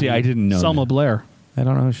who's while. that? See, I didn't know. Selma that. Blair. I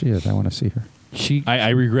don't know who she is. I want to see her. She I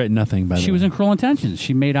regret nothing. By the she way, was in Cruel Intentions.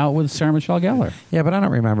 She made out with Sarah Michelle Gellar. Yeah, but I don't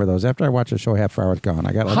remember those. After I watched the show half hour, I was gone.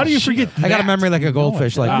 I got. How do you forget I got a that? memory like a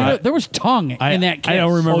goldfish. Like that. There was tongue I, in that kiss. I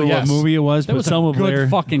don't remember Oh, yes. what movie it was, That but was Selma a good Blair.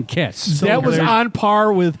 fucking kiss. That was Blair. on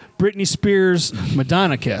par with Britney Spears'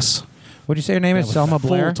 Madonna kiss. What'd you say her name is? Selma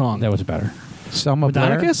Blair. Full tongue. That was better. Selma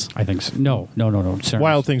Madonna Blair. kiss? I think so. No. Sarah.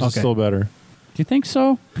 Wild Things is Okay. still better. Do you think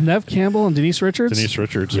so? Nev Campbell and Denise Richards? Denise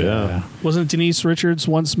Richards, yeah. Wasn't Denise Richards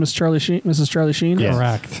once Mrs. Charlie Sheen? Yeah.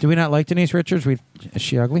 Correct. Do we not like Denise Richards? Is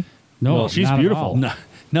she ugly? No, Well, she's not at beautiful. all. No,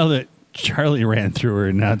 now that Charlie ran through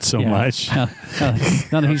her, not so much. Now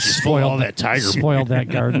that he's spoiled that tiger, spoiled that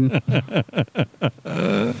garden.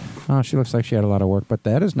 Oh, she looks like she had a lot of work, but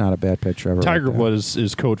that is not a bad picture of her. Tiger right there. blood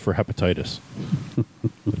is code for hepatitis.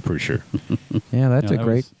 I'm pretty sure. Yeah, that's a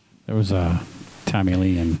great, There was Tommy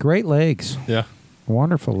Lee, and great legs. Yeah.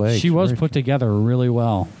 Wonderful legs. she was Very- put together really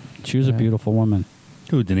well. She was a beautiful woman.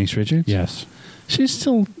 Who, Denise Richards? Yes, She's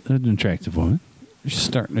still an attractive woman. she's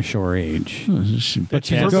starting to show her age. But She's That's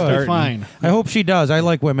perfectly good. fine. I hope she does. I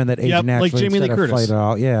like women that age Yep, like naturally Jamie Lee instead of Curtis. fight it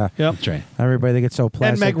out. Yeah. Yep. That's right. Everybody that gets so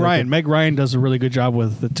plastic. And Meg they Ryan. can- Meg Ryan does a really good job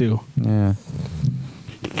with it too. Yeah.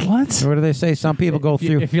 What? What do they say? Some people go If you-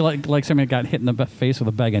 through. If you like somebody that got hit in the face with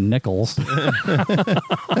a bag of nickels.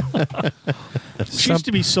 She used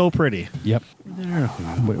to be so pretty. Yep.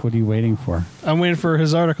 What are you waiting for? I'm waiting for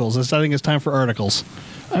his articles. I think it's time for articles.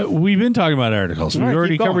 We've been talking about articles. All We've right,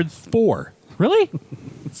 already keep going. covered 4. Really?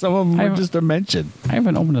 Some of them I were haven't- just a mention. I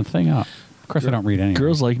haven't opened the thing up. Of course, I don't read any.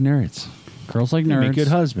 Girls like nerds. Girls like They nerds. make good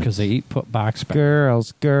husbands. because they eat put box back.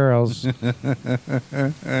 Girls.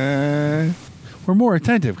 We're more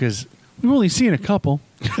attentive because we've only seen a couple.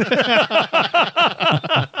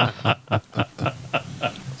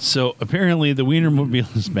 So apparently the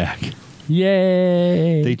Wienermobile is back.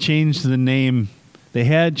 Yay! They changed the name. They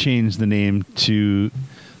had changed the name to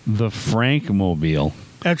the Frankmobile.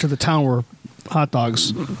 After the town where hot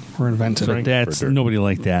dogs were invented. But that's nobody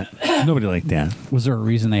liked that. Nobody liked that. Was there a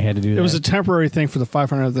reason they had to do that? It was a temporary thing for the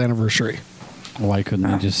 500th anniversary. Why couldn't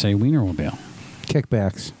they just say Wienermobile?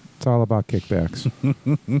 Kickbacks. It's all about kickbacks.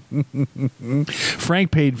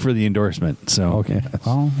 Frank paid for the endorsement, so Okay.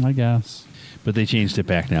 Well, I guess. but they changed it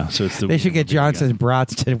back now. So it's the They should get Wienermobile Johnson again.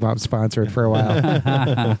 Brats to sponsor it for a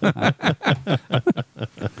while.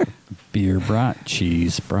 Beer brat,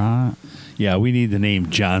 cheese brat. Yeah, we need the name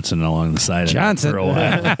Johnson along the side of Johnson. it for a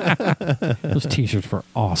while. Those T-shirts were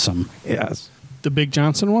awesome. Yes. The Big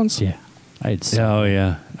Johnson ones? Yeah, I had some. Oh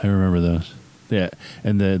yeah, I remember those. Yeah,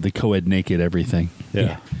 and the co-ed naked everything.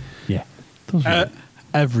 Yeah. Those were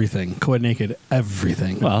Everything. Co-ed naked.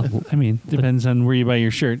 Everything. Well, I mean, depends on where you buy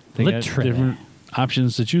your shirt. They got Literally. different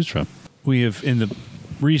options to choose from. We have in the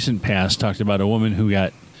recent past talked about a woman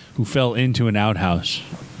who fell into an outhouse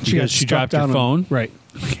because she dropped her down phone. Right.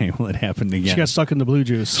 Okay, well, it happened again. She got stuck in the blue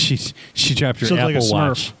juice. She dropped her She looked like a Apple Smurf.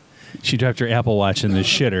 Watch. She dropped her Apple Watch in the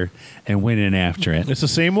shitter and went in after it. It's the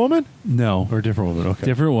same woman? No, Or a different woman? Okay.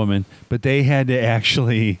 different woman, but they had to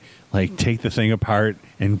actually like take the thing apart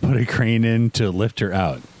and put a crane in to lift her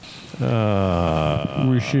out.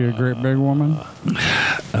 Was she a great big woman?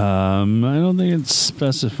 I don't think it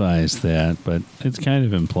specifies that, but it's kind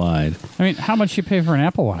of implied. I mean, how much you pay for an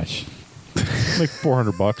Apple Watch? Like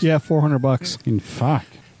 $400. Yeah, $400. I mean, fuck.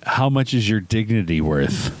 How much is your dignity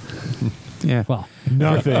worth? Yeah. Well,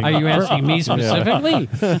 Nothing. are you asking me specifically?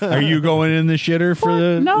 Are you going in the shitter for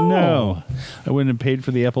the? No. I wouldn't have paid for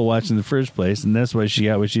the Apple Watch in the first place, and that's why she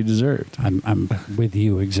got what she deserved. I'm with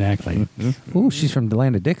you exactly. Ooh, she's from the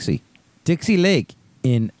land of Dixie. Dixie Lake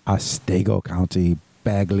in Otsego County,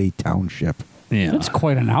 Bagley Township. Yeah, That's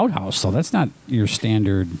quite an outhouse, though. That's not your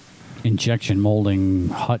standard injection molding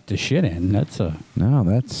hut to shit in. That's a No,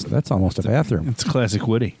 that's almost a bathroom. it's classic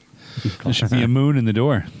Woody. There should be a moon in the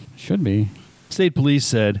door. should be. State police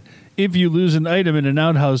said, if you lose an item in an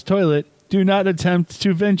outhouse toilet, do not attempt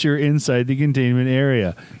to venture inside the containment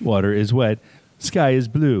area. Water is wet. Sky is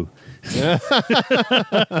blue.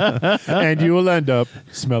 And you will end up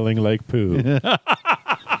smelling like poo.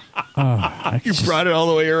 You brought it all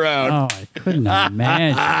the way around. Oh, I couldn't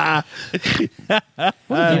imagine.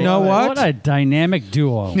 You know what? What a dynamic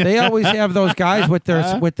duo. They always have those guys with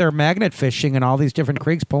their magnet fishing and all these different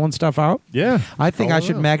creeks pulling stuff out. Yeah. I think I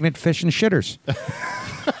should magnet fish in shitters.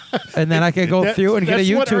 And then I could go through and get a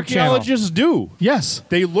That's what YouTube channel. archaeologists do. Yes.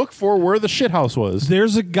 They look for where the shithouse was.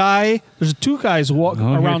 There's two guys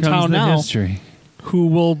around town now history. who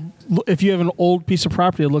will, if you have an old piece of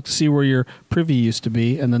property, look to see where your privy used to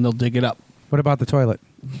be, and then they'll dig it up. What about the toilet?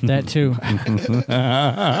 That too.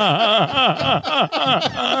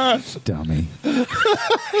 Dummy.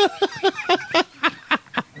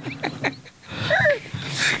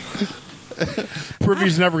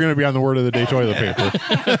 Privy's never going to be on the word of the day toilet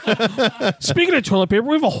paper. Speaking of toilet paper,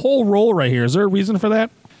 we have a whole roll right here. Is there a reason for that?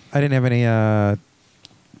 I didn't have any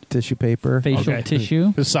tissue paper. Facial Okay.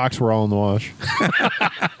 tissue. His socks were all in the wash.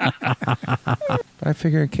 I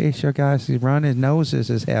figure in case you guys run, his noses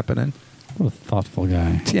is happening. What a thoughtful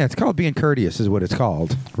guy. Yeah, it's called being courteous is what it's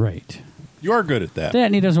called. Right. You are good at that. That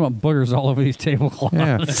and he doesn't want boogers all over these tablecloths.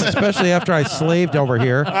 Yeah, especially after I slaved over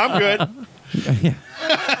here. I'm good.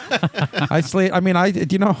 I slaved. I mean,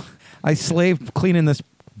 I slaved cleaning this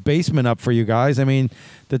basement up for you guys. I mean,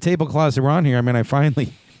 the tablecloths around here. I mean, I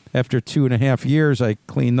finally, after 2.5 years, I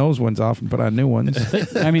cleaned those ones off and put on new ones.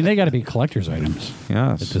 I mean, they got to be collector's items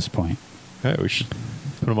Yes. at this point. Hey, we should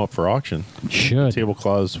put them up for auction. Should.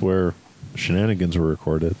 Tablecloths where Shenanigans were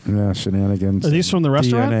recorded. Yeah, Shenanigans. Are these from the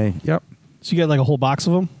restaurant? DNA. Yep. So you get like a whole box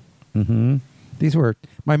of them? Mm-hmm. These were,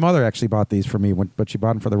 my mother actually bought these for me, but she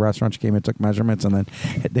bought them for the restaurant. She came and took measurements, and then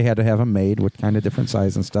they had to have them made with kind of different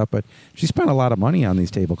size and stuff. But she spent a lot of money on these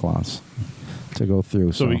tablecloths to go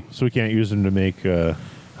through. So we can't use them to make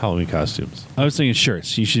Halloween costumes. I was thinking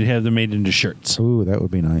shirts. You should have them made into shirts. Ooh, that would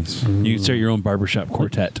be nice. You can start your own barbershop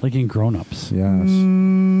quartet. Like in Grown Ups. Yes.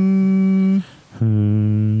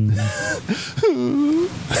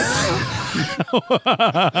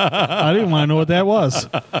 I didn't want to know what that was.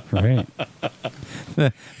 Right.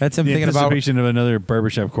 That's him The thinking about. anticipation of another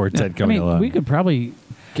barbershop quartet I coming mean, along. we could probably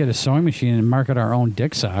get a sewing machine and market our own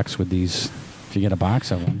dick socks with these if you get a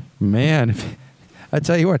box of them. Man, I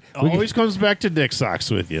tell you what. Always comes back to dick socks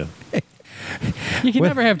with you. You can With-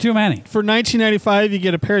 never have too many. For $19.95, you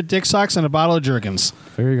get a pair of dick socks and a bottle of Jergens.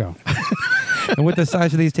 There you go. And with the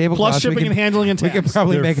size of these tablecloths, Plus shipping and handling and we could tax.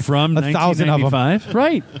 probably They're make from 1,000 of them. 1995.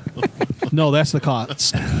 Right. No, that's the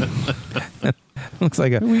cost. Looks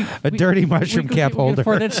like a dirty mushroom cap we holder. can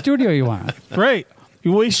afford that studio you want. Right.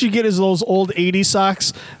 What you should get is those old 80s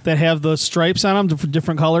socks that have the stripes on them for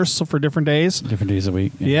different colors, so for different days. Different days a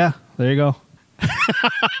week. Yeah, there you go.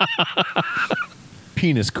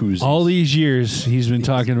 Penis koozies. All these years, he's been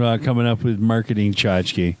talking about coming up with marketing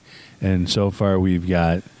tchotchke, and so far we've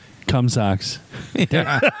got cum socks.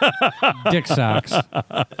 Dick socks.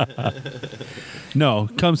 No,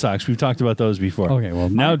 cum socks. We've talked about those before. Okay, well,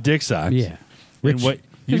 now mine- dick socks. Yeah. And what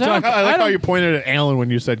you 'Cause I talk? don't- I like I how don't- you pointed at Allyn when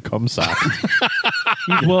you said cum socks.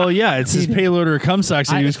 Well, yeah, it's his payload or cum socks,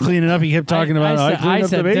 and he was cleaning up. He kept talking about. I cleaned up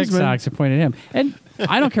said the dick basement. socks and pointed at him. And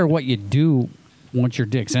I don't care what you do once your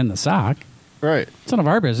dick's in the sock. Right. It's none of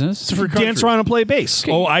our business. For Dance country. around and play bass.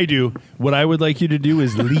 Oh, I do. What I would like you to do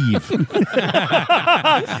is leave.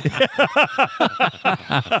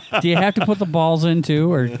 Do you have to put the balls in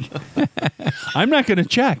too, or I'm not going to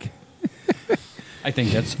check. I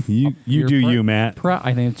think that's You your do you, Matt.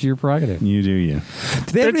 I think it's your prerogative. You do you.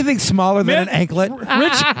 Do they have anything smaller than an anklet?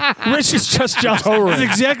 Rich is just That's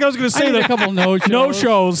exactly what I was going to say. I need a The couple no-shows. no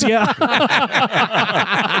shows, yeah.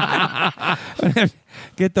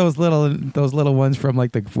 Get those little ones from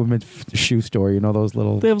like the women's shoe store. You know those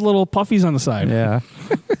little. They have little puffies on the side. Yeah.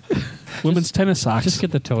 Women's tennis socks. Just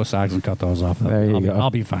get the toe socks and cut those off. There you go.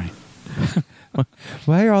 I'll be fine.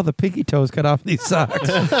 Why are all the pinky toes cut off these socks?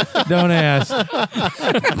 Don't ask.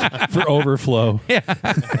 For overflow.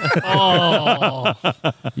 Oh.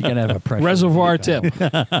 You gotta have a pressure. Reservoir tip.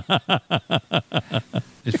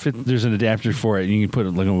 There's an adapter for it. You can put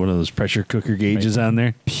like one of those pressure cooker gauges on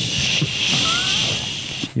there.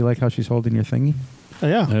 You like how she's holding your thingy? Oh,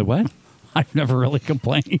 yeah. What? I've never really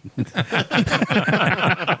complained.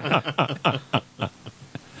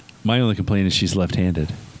 My only complaint is she's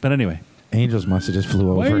left-handed. But anyway, Angels must have just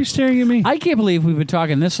flew why over. are you staring at me? I can't believe we've been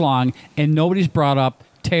talking this long and nobody's brought up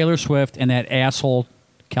Taylor Swift and that asshole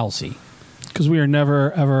Kelsey. Because we are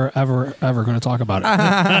never, ever, ever, ever going to talk about it.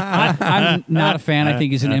 I'm not a fan. I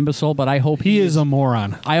think he's an imbecile, but I hope He is a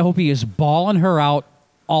moron. I hope he is balling her out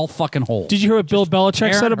all fucking whole. Did you hear what Bill Belichick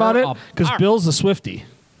tearing said about her it? up. Because Bill's a Swiftie.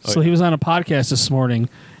 So he was on a podcast this morning,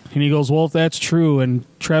 and he goes, well, if that's true, and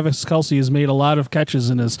Travis Kelce has made a lot of catches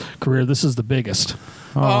in his career, this is the biggest.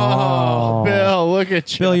 Oh, Bill, look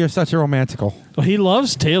at you. Bill, you're such a romantical. Well, he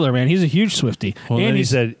loves Taylor, man. He's a huge Swiftie. Well, and then he he's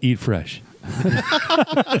said, eat fresh.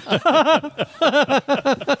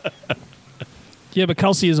 yeah, but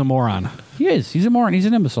Kelsey is a moron. He is. He's a moron. He's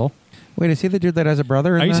an imbecile. Wait, is he the dude that has a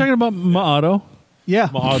brother? Are you talking about Ma'ato? Yeah.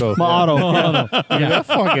 Ma'ato. Ma'ato. That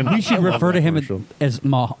fucking. We should refer to him as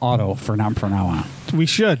Ma'ato from now on. We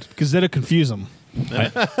should, because that'll confuse him.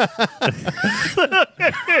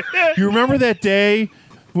 You remember that day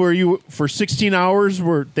where you, for 16 hours,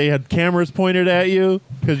 where they had cameras pointed at you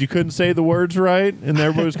because you couldn't say the words right, and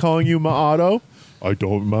everybody was calling you Ma'ato? I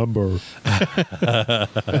don't remember. For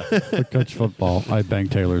catch football, I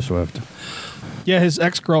banged Taylor Swift. Yeah, his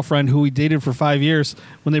ex-girlfriend, who he dated for 5 years,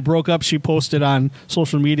 when they broke up, she posted on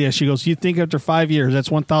social media, she goes, you'd think after 5 years, that's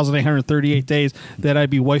 1,838 days, that I'd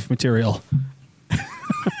be wife material.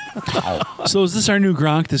 So is this our new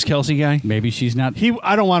Gronk, this Kelsey guy? Maybe she's not.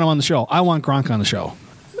 I don't want him on the show. I want Gronk on the show.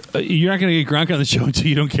 You're not going to get Gronk on the show until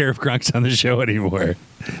you don't care if Gronk's on the show anymore.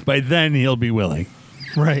 By then, he'll be willing.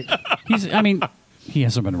 Right. He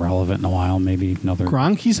hasn't been relevant in a while. Maybe another.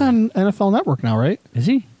 Gronk, he's on NFL Network now, right? Is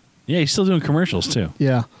he? Yeah, he's still doing commercials, too.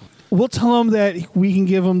 Yeah. We'll tell him that we can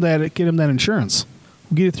get him that insurance.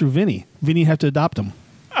 We'll get it through Vinnie. Vinnie have to adopt him.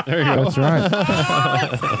 There you go. That's right.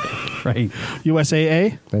 Right.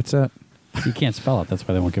 USAA. That's it. You can't spell it. That's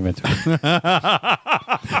why they won't give it to him.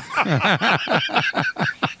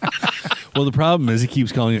 Well, the problem is he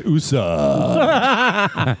keeps calling it USA.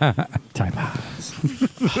 Time out.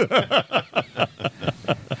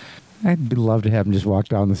 I'd love to have him just walk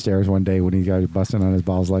down the stairs one day when he got busting on his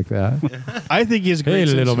balls like that. I think he has a great Hey,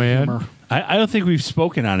 sense little of man. humor. I don't think we've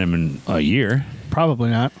spoken on him in a year. Probably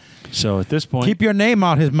not. So at this point, Keep your name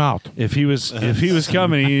out his mouth. if he was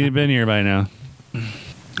coming, he'd been here by now.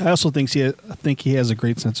 I also think he has a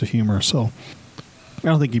great sense of humor, so I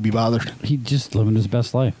don't think he'd be bothered. He just living his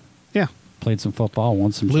best life. Yeah. Played some football,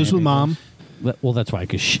 won some. Lives with mom. Well, that's why,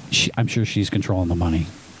 because I'm sure she's controlling the money.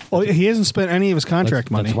 Oh, he hasn't spent any of his contract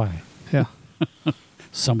money. That's why. Yeah.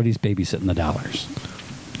 Somebody's babysitting the dollars.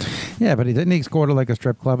 Yeah, but didn't he go to like a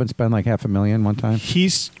strip club and spend like $500,000 one time? He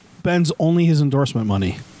spends only his endorsement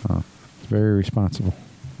money. Oh, it's very responsible.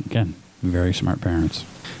 Again, very smart parents.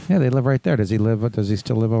 Yeah, they live right there. Does he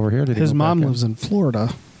still live over here? Did he His go mom back in? lives in Florida.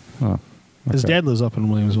 Oh, His okay. dad lives up in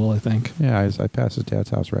Williamsville, I think. Yeah, I pass his dad's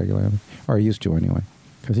house regularly, or I used to anyway,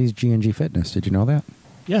 because he's G&G Fitness. Did you know that?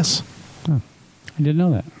 Yes. Oh. I didn't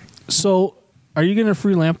know that. So, are you getting a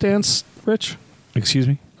free lap dance, Rich? Excuse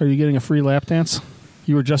me? Are you getting a free lap dance?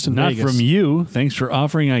 You were just in Not Vegas. from you. Thanks for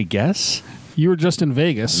offering, I guess. You were just in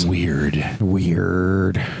Vegas Weird.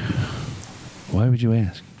 Why would you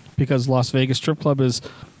ask? because Las Vegas Strip Club is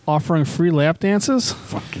offering free lap dances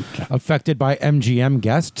Fucking God. Affected by MGM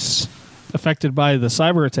guests. affected by the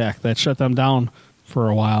cyber attack that shut them down for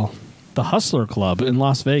a while. The Hustler Club in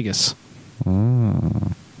Las Vegas.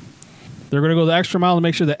 They're going to go the extra mile to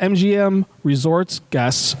make sure that MGM Resorts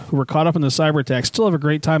guests who were caught up in the cyber attack still have a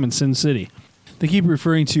great time in Sin City. They keep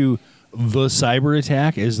referring to the cyber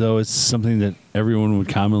attack as though it's something that everyone would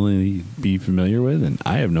commonly be familiar with, and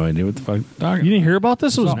I have no idea what the fuck they're talking You didn't hear about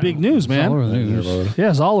this? It was big news, It's all over man. the news. Yeah,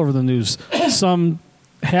 it's all over the news. Some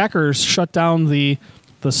hackers shut down the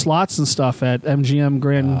slots and stuff at MGM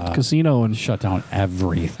Grand Casino and Shut down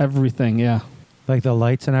everything. everything, yeah. Like the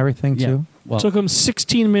lights and everything, Yeah. too? Well, Took them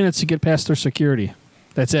 16 minutes to get past their security.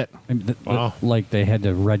 That's it. I mean, Wow. like they had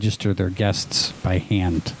to register their guests by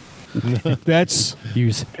hand. That's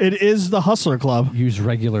Use it is the Hustler Club.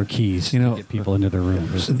 regular keys to get people into their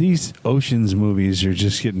rooms. These Oceans movies are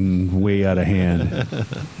just getting way out of hand.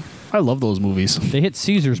 I love those movies. They hit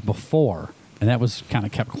Caesars before, and that was kind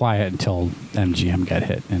of kept quiet until MGM got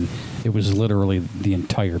hit, and it was literally the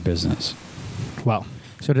entire business. Wow.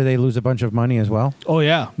 So did they lose a bunch of money as well? Oh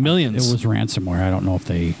yeah, millions. It was ransomware. I don't know if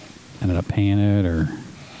they ended up paying it or.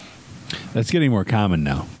 That's getting more common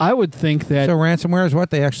now. I would think that So ransomware is what?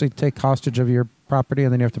 They actually take hostage of your property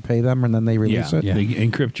and then you have to pay them and then they release it? Yeah. They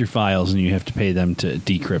encrypt your files and you have to pay them to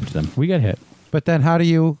decrypt them. We got hit. But then how do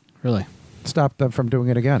you really. stop them from doing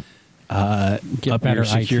it again? Get Up better your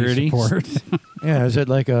security. IT support. Yeah, is it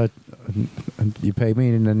like you pay me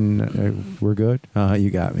and then we're good? You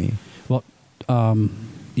got me. Well,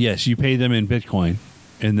 Yes, you pay them in Bitcoin,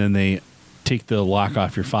 and then they take the lock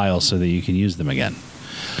off your files so that you can use them again.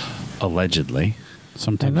 Allegedly. I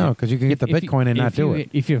sometimes know, because you can get the Bitcoin and not do it.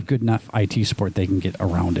 If you have good enough IT support, they can get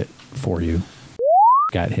around it for you.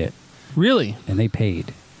 Got hit, Really? and they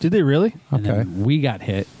paid. Did they really? And Okay. then we got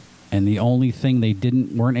hit, and the only thing they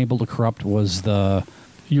weren't able to corrupt was the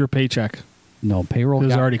Your paycheck. payroll. It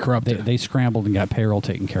was got- already corrupted. They scrambled and got payroll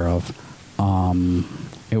taken care of.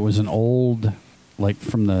 It was an old, like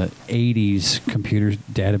from the 80s, computer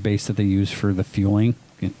database that they use for the fueling,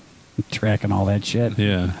 tracking all that shit.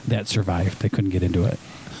 Yeah. That survived. They couldn't get into it.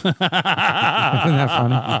 Isn't that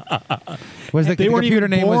funny? Was They weren't computer even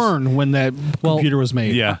name was born when that computer was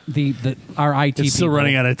made. Yeah. Our IT It's still people-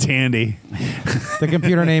 running out of Tandy. the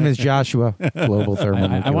computer name is Joshua Global Thermal.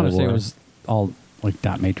 I want to say it Nuclear was all like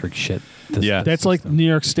dot matrix shit. Yeah. That's like New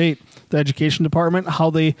York State, the education department, how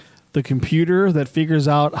the computer that figures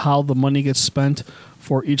out how the money gets spent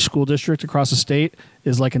for each school district across the state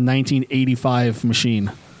is like a 1985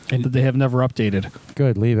 machine And- that they have never updated.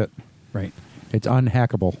 Good, leave it. right. It's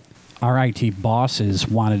unhackable. Our IT bosses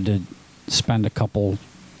wanted to spend like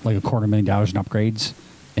 $250,000 in upgrades,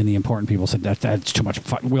 and the important people said that's too much.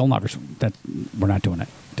 We'll never. We're not doing it.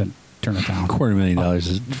 Turn it down.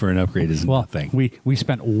 $250,000 for an upgrade is Well, nothing. we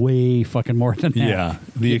spent way fucking more than that. Yeah.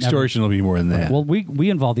 The It extortion will be more than never- that. Well, we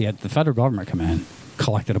involved the federal government come in,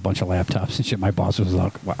 collected a bunch of laptops and shit. My boss was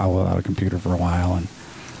out without a computer for a while, and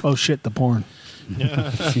Oh shit, the porn. yeah,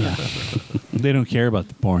 They don't care about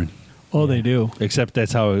the porn. Oh, they do. Except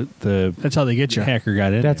that's how the That's how they get you. hacker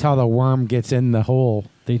got in. That's how the worm gets in the hole.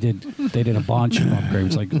 they did a bunch of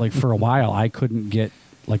upgrades. Like for a while, I couldn't get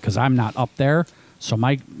because I'm not up there, So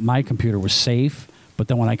my computer was safe, but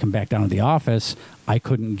then when I come back down to the office, I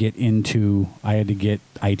couldn't get into. I had to get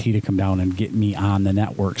IT to come down and get me on the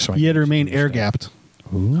network. So You had to remain change air that. gapped.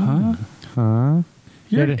 Huh?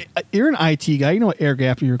 You're an IT guy. You know what air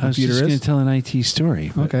gap in your I was computer just going is. to tell an IT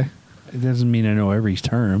story. but Okay. It doesn't mean I know every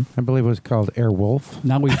term. I believe it was called Airwolf.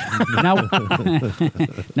 Now we've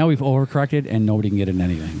now we've overcorrected and nobody can get in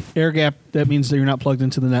anything. Air gap, that means that you're not plugged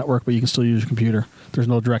into the network, but you can still use your computer. There's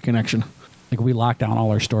no direct connection. Like we locked down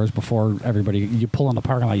all our stores before everybody. You pull in the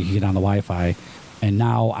parking lot, you can get on the Wi-Fi, and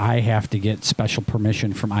now I have to get special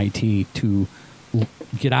permission from IT to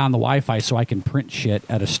get on the Wi-Fi so I can print shit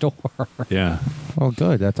at a store. Yeah. Well,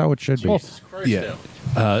 good. That's how it should be.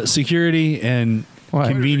 Yeah. Security and What?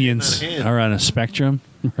 convenience are on a spectrum,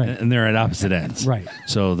 Right. and they're at opposite ends. Right.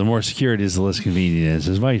 So the more secure it is, the less convenient it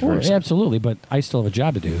is vice Well, versa. absolutely, but I still have a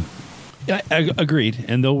job to do. I agreed,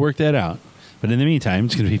 and they'll work that out. But in the meantime,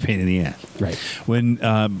 it's going to be a pain in the ass. Right. When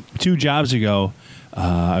 2 jobs ago,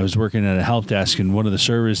 I was working at a help desk, and one of the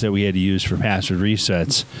servers that we had to use for password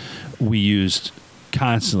resets, we used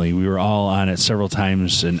constantly. We were all on it several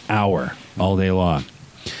times an hour, all day long.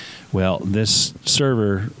 Well, this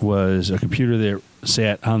server was a computer that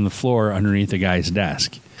sat on the floor underneath a guy's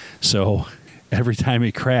desk. So every time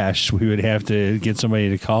it crashed, we would have to get somebody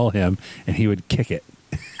to call him, and he would kick it.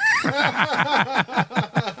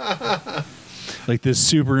 Like this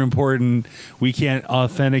super important, we can't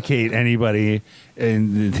authenticate anybody,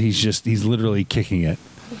 and he's literally kicking it.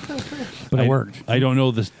 But it worked. I don't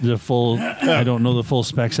know the full I don't know the full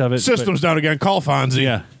specs of it. System's down again. Call Fonzie.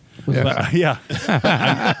 Yeah. But, yeah.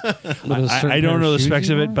 I don't know the specs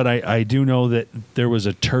of it, but I do know that there was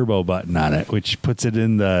a turbo button on it, which puts it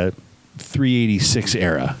in the 386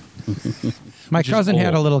 era. My which is cousin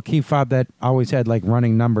had a old. little key fob that always had like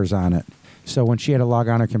running numbers on it. So when she had to log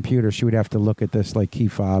on her computer, she would have to look at this like key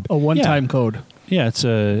fob. A one-time code. Yeah, it's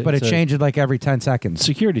a. But it's it a changes like every 10 seconds.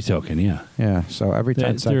 security token. Yeah, Yeah, so every 10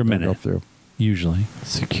 They're a seconds they minute. go through. usually.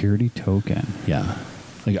 Security token. Yeah,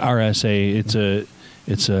 like RSA.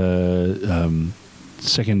 It's a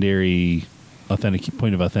secondary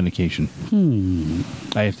point of authentication.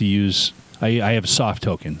 I have to use. I have soft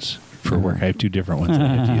tokens for work. I have 2 different ones that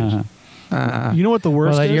I have to use. You know what the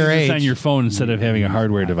worst Well, at is? your It's age- on your phone instead of having a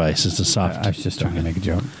hardware device. It's a soft. I was just trying to make a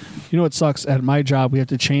joke. You know what sucks? At my job, we have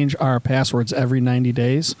to change our passwords every 90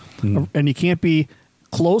 days. And you can't be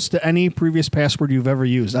close to any previous password you've ever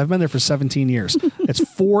used. I've been there for 17 years. It's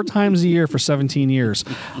 4 times a year for 17 years.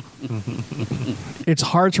 It's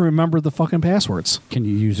hard to remember the fucking passwords. Can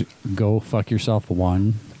you use go fuck yourself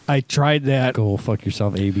 1? I tried that. Go fuck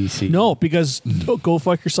yourself ABC? No, because Go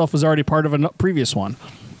Fuck Yourself was already part of a previous one.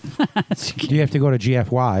 Do you have to go to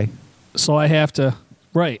GFY? So I have to,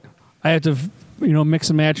 mix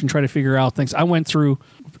and match and try to figure out things. I went through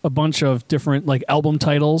a bunch of different like album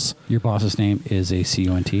titles. Your boss's name is a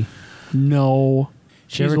CUNT? No,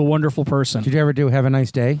 she's ever- a wonderful person. Did you ever do Have a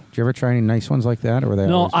Nice Day? Did you ever try any nice ones like that? Or were they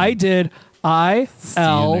No, always- I did See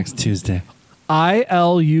you next Tuesday.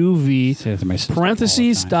 ILUV Say that to my sister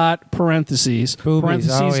parentheses all the time. dot parentheses Boobies.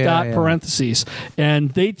 parentheses Oh, yeah, dot yeah. parentheses,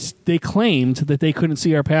 and they claimed that they couldn't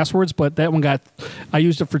see our passwords, but that one I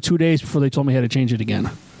used it for 2 days before they told me I had to change it again,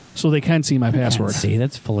 so they can see my password. See,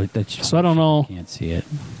 that's fully. That's So I don't know. Can't see it.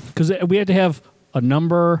 Because we had to have a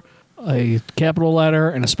number, a capital letter,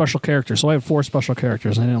 and a special character. So I have 4 special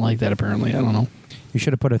characters. I didn't like that, apparently. I don't know. You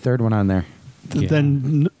should have put a third one on there. Yeah.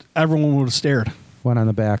 Then everyone would have stared. One on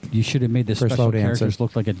the back. You should have made the For special slow dancing. characters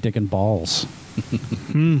look like a dick and balls.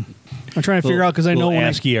 I'm trying to figure out because I know when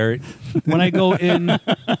ASCII art. when I go in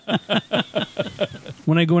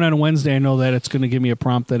on a Wednesday, I know that it's going to give me a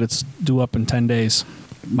prompt that it's due up in 10 days.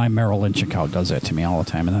 My Merrill Lynch account does that to me all the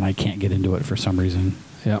time, and then I can't get into it for some reason.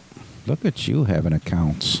 Yep. Look at you having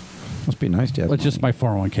accounts. Must be nice to have. Well, it's just money. my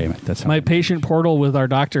 401k. That's how My patient portal with our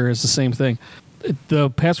doctor is the same thing. The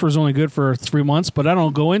password is only good for 3 months, but I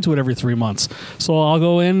don't go into it every 3 months. So I'll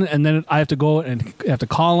go in, and then I have to go and have to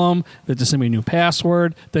call them. They have to send me a new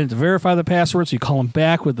password. Then to verify the password, so you call them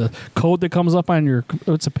back with the code that comes up on your.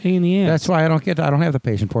 It's a pain in the ass. That's why I don't have the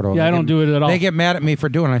patient portal. Yeah, I don't do it at all. They get mad at me for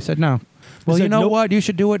doing it. I said no. Well, said, you know nope. what? You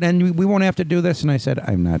should do it, and we won't have to do this. And I said,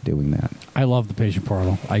 I'm not doing that. I love the patient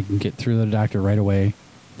portal. I can get through the doctor right away.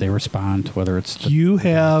 They respond, whether it's the You doctor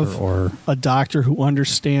have or a doctor who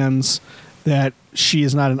understands that she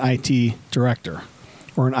is not an IT director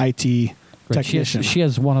or an IT Right, technician. She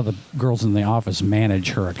has one of the girls in the office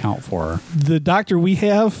manage her account for her. The doctor we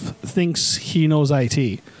have thinks he knows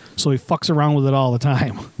IT, so he fucks around with it all the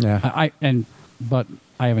time. Yeah. But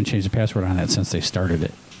I haven't changed the password on it since they started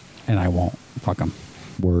it, and I won't. Fuck them.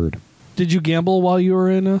 Word. Did you gamble while you were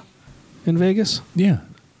in Vegas Yeah.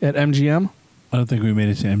 at MGM? I don't think we made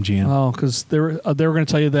it to MGM. Oh, because they were going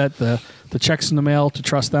to tell you that the check's in the mail to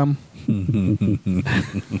trust them.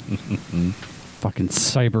 Fucking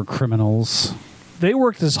cyber criminals. They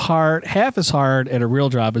worked half as hard at a real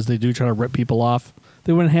job as they do trying to rip people off.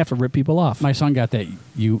 They wouldn't have to rip people off. My son got that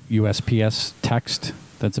USPS text.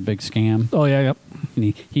 That's a big scam. Oh yeah, yep. And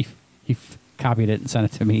he copied it and sent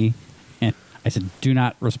it to me. And I said, do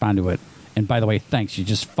not respond to it. And by the way, thanks. You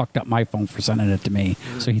just fucked up my phone for sending it to me.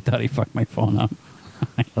 So he thought he fucked my phone up.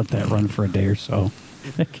 I let that run for a day or so.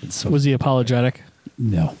 That kid's so... Was he apologetic?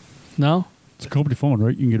 No. No? It's a company phone,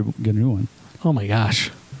 right? You can get a new one. Oh my gosh.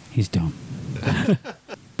 He's dumb. But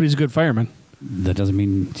he's a good fireman. That doesn't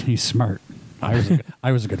mean he's smart.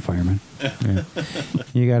 I was a good fireman. Yeah.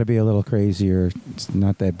 You got to be a little crazy, or it's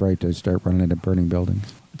not that bright to start running into burning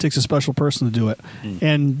buildings. It takes a special person to do it.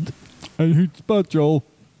 And I hate spot, Joe.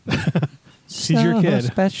 he's your kid.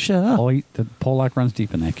 Special. Oh, the pole lock runs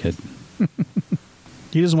deep in that kid.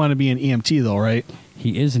 He doesn't want to be an EMT though, right?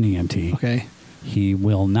 He is an EMT. Okay. He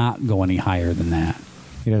will not go any higher than that.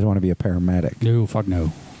 He doesn't want to be a paramedic. No, fuck no.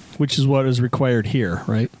 Which is what is required here,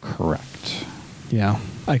 right? Correct. Yeah.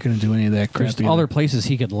 I couldn't do any of that crap. There's other places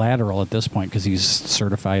he could lateral at this point because he's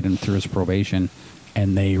certified and through his probation,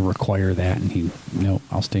 and they require that. And no,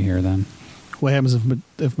 I'll stay here then. What happens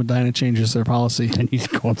if Medina changes their policy? Then he's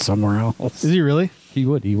going somewhere else. Is he really? He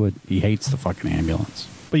would. He hates the fucking ambulance.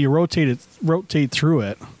 But you rotate through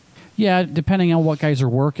it. Yeah, depending on what guys are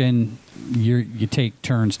working, you take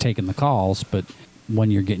turns taking the calls, but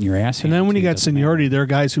when you're getting your ass and then when you got doesn't seniority, matter. there are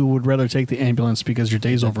guys who would rather take the ambulance because your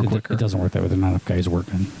day's over quicker. It doesn't work that way. There's not enough guys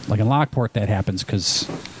working. Like in Lockport, that happens because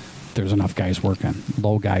there's enough guys working.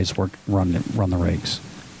 Low guys run the rigs.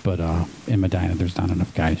 But in Medina, there's not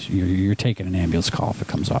enough guys. You're taking an ambulance call if it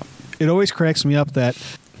comes up. It always cracks me up that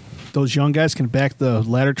those young guys can back the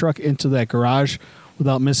ladder truck into that garage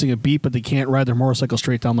without missing a beat, but they can't ride their motorcycle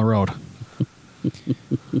straight down the road.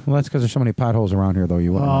 Well, that's because there's so many potholes around here, though.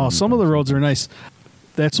 Oh, some of the roads are nice.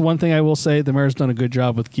 That's one thing I will say. The mayor's done a good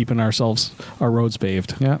job with keeping our roads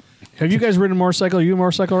paved. Yeah. Have you guys ridden a motorcycle? Are you a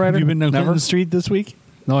motorcycle rider? Have you been down Never? Clinton Street this week?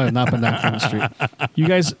 No, I have not been down Clinton Street. You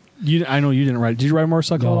guys, I know you didn't ride. Did you ride a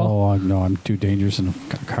motorcycle at all? No, I'm too dangerous in a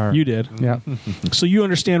car. You did. Yeah. So you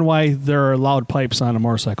understand why there are loud pipes on a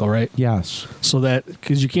motorcycle, right? Yes. So that,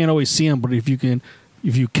 because you can't always see them, but if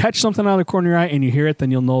you catch something out of the corner of your eye and you hear it,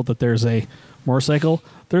 then you'll know that there's a motorcycle.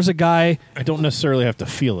 There's a guy. I don't necessarily have to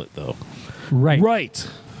feel it, though. Right.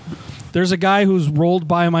 There's a guy who's rolled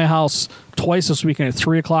by my house twice this weekend at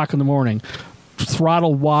 3 o'clock in the morning,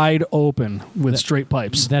 throttle wide open with straight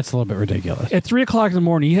pipes. That's a little bit ridiculous. At 3 o'clock in the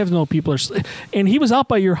morning, you have to know people are... And he was out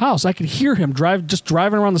by your house. I could hear him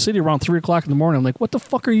driving around the city around 3 o'clock in the morning. I'm like, what the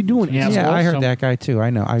fuck are you doing, asshole? Yeah, I heard that guy, too. I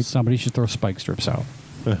know. Somebody should throw spike strips out.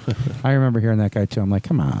 I remember hearing that guy, too. I'm like,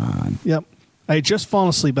 come on. Yep. I had just fallen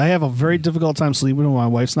asleep. I have a very difficult time sleeping when my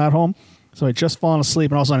wife's not home. So I had just fallen asleep,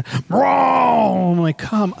 and all of a sudden, I'm like,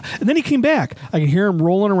 come. And then he came back. I can hear him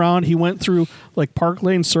rolling around. He went through like Park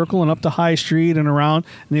Lane Circle and up to High Street and around.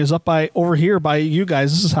 And he was up over here by you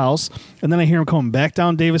guys. This is his house. And then I hear him coming back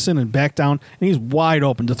down Davison and back down. And he's wide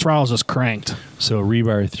open. The throttle's just cranked. So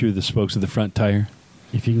rebar through the spokes of the front tire.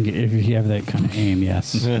 If you have that kind of aim,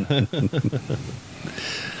 yes.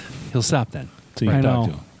 He'll stop then. So you I can know. talk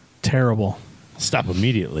to him. Terrible. Stop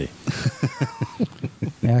immediately.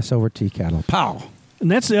 Ass over tea kettle. Pow. And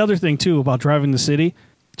that's the other thing, too, about driving the city.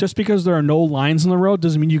 Just because there are no lines on the road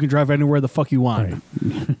doesn't mean you can drive anywhere the fuck you want.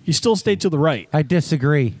 Right. You still stay to the right. I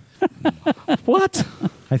disagree. What?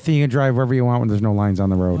 I think you can drive wherever you want when there's no lines on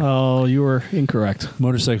the road. Oh, you were incorrect.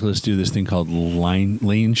 Motorcyclists do this thing called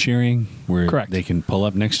lane sharing, where Correct. they can pull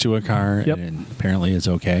up next to a car, Yep. and apparently it's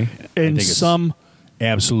okay. And I think some... it's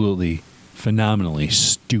absolutely phenomenally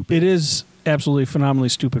stupid. It is absolutely phenomenally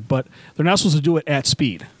stupid, but they're not supposed to do it at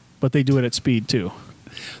speed, but they do it at speed too.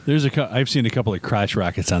 I've seen a couple of crotch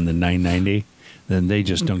rockets on the 990. Then they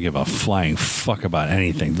just don't give a flying fuck about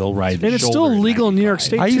anything. They'll ride the And it's shoulder still at legal in New York 95.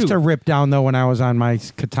 State. I used too. to rip down, though, when I was on my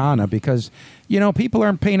Katana because, people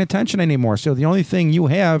aren't paying attention anymore. So the only thing you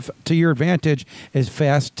have to your advantage is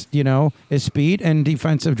fast, is speed and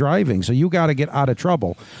defensive driving. So you got to get out of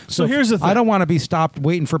trouble. So here's the thing. I don't want to be stopped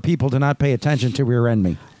waiting for people to not pay attention to rear end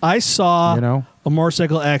me. I saw a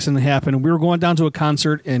motorcycle accident happen, and we were going down to a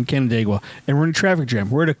concert in Canandaigua, and we're in a traffic jam.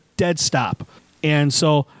 We're at a dead stop. And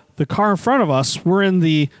so the car in front of us, we're in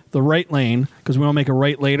the right lane because we want to make a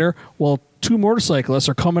right later. Well, two motorcyclists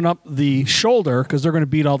are coming up the shoulder because they're going to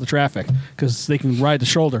beat all the traffic because they can ride the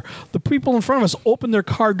shoulder. The people in front of us opened their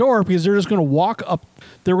car door because they're just going to walk up.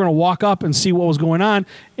 They were going to walk up and see what was going on.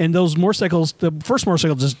 And those motorcycles, the first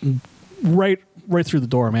motorcycle just right through the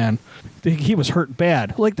door, man. He was hurt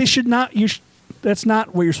bad. Like they should not. That's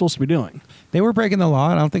not what you're supposed to be doing. They were breaking the law.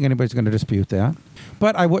 I don't think anybody's going to dispute that.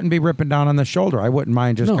 But I wouldn't be ripping down on the shoulder. I wouldn't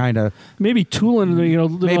mind just No. kind of Maybe tooling,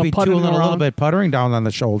 maybe puttering tooling a little around. bit, puttering down on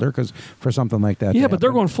the shoulder because for something like that. Yeah, to but they're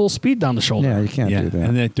happen. going full speed down the shoulder. Yeah, you can't Yeah, do that.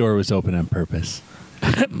 and that door was open on purpose.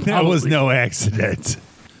 That was no accident.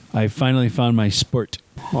 I finally found my sport.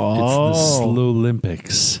 It's the Slow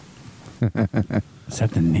Olympics, Is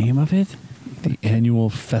that the name of it? the annual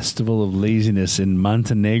festival of laziness in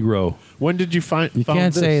Montenegro. When did you find? You found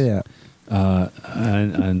can't this? say that.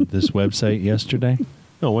 On this website yesterday.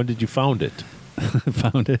 No, when did you found it?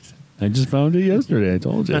 Found it. I just found it yesterday. I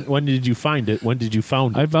told you. And when did you find it? When did you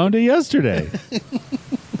found it? I found it yesterday.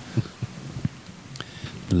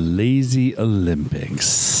 The Lazy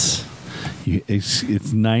Olympics. It's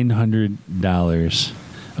 $900.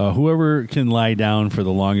 Whoever can lie down for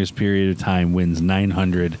the longest period of time wins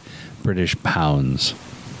 900 British pounds.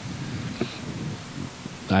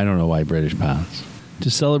 I don't know why British pounds. To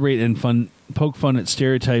celebrate and poke fun at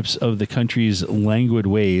stereotypes of the country's languid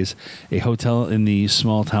ways, a hotel in the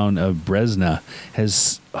small town of Bresna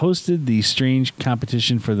has hosted the strange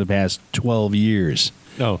competition for the past 12 years.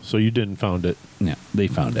 Oh, so you didn't found it. Yeah, they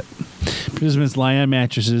found it. Participants lie on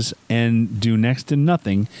mattresses and do next to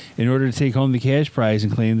nothing in order to take home the cash prize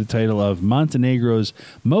and claim the title of Montenegro's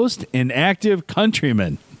most inactive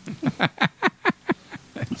countryman.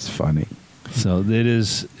 It's funny. So it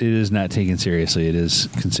is not taken seriously. It is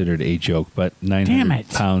considered a joke, but 900 Damn it.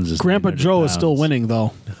 pounds is Grandpa 900 Joe is still pounds. winning,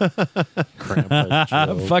 though. Grandpa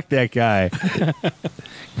Joe. Fuck that guy.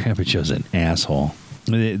 Grandpa Joe's an asshole.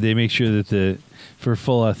 They make sure that for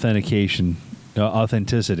full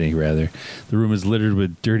authenticity, the room is littered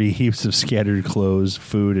with dirty heaps of scattered clothes,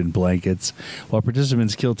 food, and blankets, while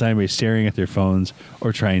participants kill time by staring at their phones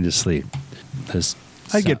or trying to sleep.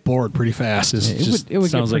 I'd get bored pretty fast. This It just would get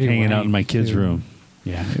sounds like pretty hanging out rank, in my kid's too. room.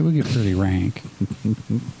 Yeah, it would get pretty rank.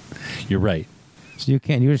 You're right. So you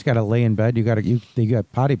can't. You just got to lay in bed. You got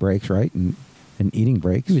potty breaks, right, and eating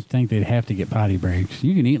breaks. You would think they'd have to get potty breaks.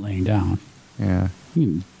 You can eat laying down. Yeah.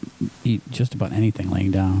 You can eat just about anything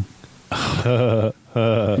laying down.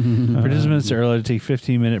 Participants are allowed to take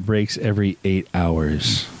 15-minute breaks every 8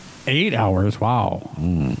 hours. 8 hours? Wow.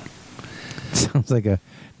 Sounds like a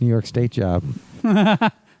New York State job.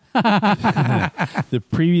 The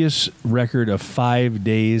previous record of 5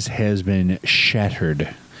 days has been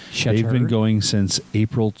shattered. They've been going since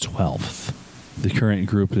April 12th. The current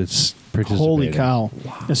group that's participating. Holy cow.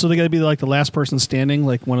 Wow. And so they got to be like the last person standing,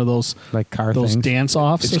 like one of those Like car those things.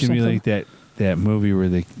 dance-offs It's or going to be something? like that movie where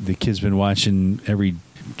the kid's been watching every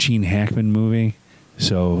Gene Hackman movie.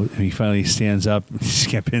 So he finally stands up. He's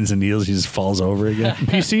got pins and needles. He just falls over again.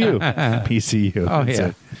 PCU. PCU. Oh, That's yeah.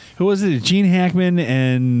 it. Who was it? Gene Hackman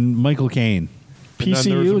and Michael Caine. And then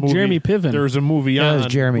there was a PCU, movie- Jeremy Piven. There was a movie That was on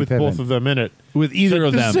Jeremy with Piven. both of them in it. With either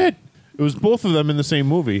of This them. is it. It was both of them in the same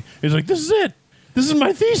movie. He's like, this is it. This is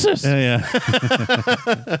my thesis. Yeah.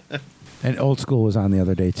 And Old School was on the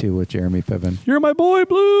other day too with Jeremy Piven. You're my boy,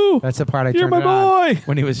 Blue. That's the part I You're turned my it on boy.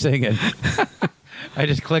 when he was singing. I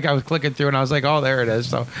was clicking through and I was like, oh, there it is.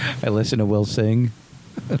 So I listened to Will sing.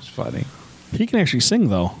 That's funny. He can actually sing,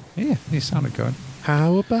 though. Yeah, he sounded good.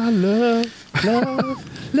 How about love,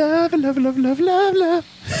 love, love, love, love, love, love, love.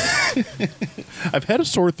 I've had a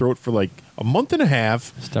sore throat for like a month and a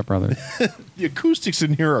half. Step Brother. The acoustics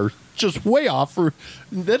in here are just way off.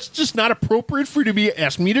 That's just not appropriate for you to be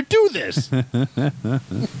asking me to do this.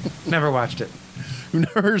 Never watched it.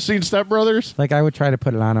 You've never seen Step Brothers? Like I would try to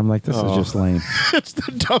put it on. I'm like, this is Oh. just lame. It's the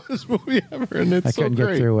dumbest movie ever, and it's I so couldn't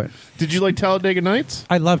great. get through it. Did you like Talladega Nights?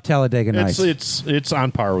 I love Talladega Nights. It's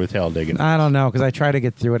on par with Talladega Nights. I don't know because I try to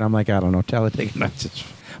get through it. I'm like, I don't know. Talladega Nights is.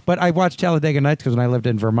 But I watched Talladega Nights because when I lived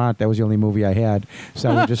in Vermont, that was the only movie I had. So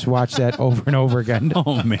I would just watch that over and over again.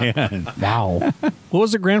 Oh, man. Wow. What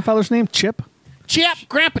was the grandfather's name? Chip? Chip,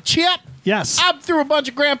 Grandpa Chip. Yes. I threw a bunch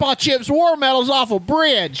of Grandpa Chip's war medals off a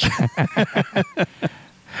bridge.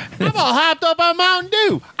 I'm all hopped up on Mountain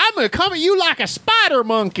Dew. I'm going to come at you like a spider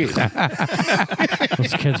monkey.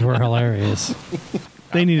 Those kids were hilarious.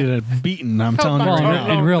 They needed a beating, I'm telling you Well, right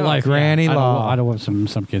now. in real life, Granny yeah, Law. I'd have whooped some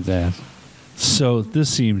kid's ass. So this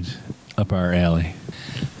seemed up our alley.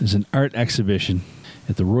 There's an art exhibition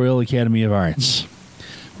at the Royal Academy of Arts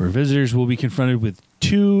where visitors will be confronted with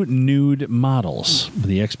 2 nude models with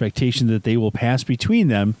the expectation that they will pass between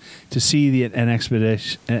them to see an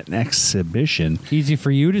exhibition Easy for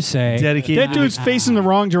you to say. dedicated That to dude's facing the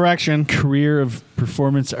wrong direction. the career of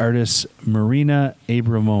performance artist Marina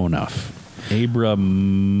Abramoff.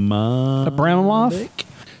 Abramoff?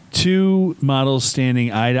 2 models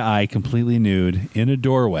standing eye to eye, completely nude, in a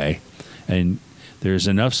doorway, and There's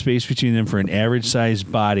enough space between them for an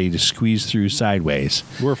average-sized body to squeeze through sideways.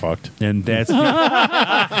 We're fucked. And that's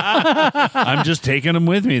I'm just taking them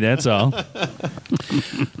with me, that's all.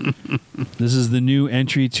 This is the new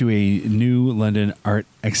entry to a new London art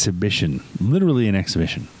exhibition. Literally an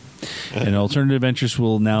exhibition. And alternative entrance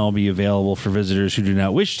will now be available for visitors who do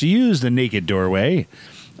not wish to use the naked doorway,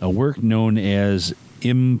 a work known as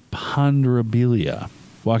imponderabilia.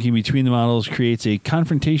 Walking between the models creates a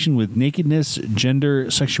confrontation with nakedness,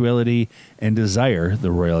 gender, sexuality, and desire,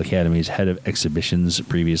 the Royal Academy's head of exhibitions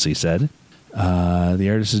previously said. The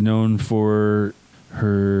artist is known for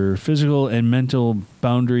her physical and mental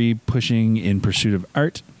boundary pushing in pursuit of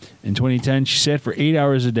art. In 2010, she sat for 8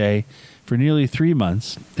 hours a day for nearly 3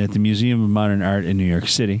 months at the Museum of Modern Art in New York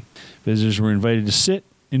City. Visitors were invited to sit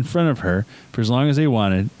in front of her for as long as they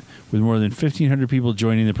wanted, with more than 1,500 people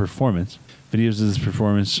joining the performance. Videos of this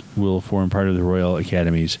performance will form part of the Royal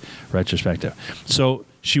Academy's retrospective. So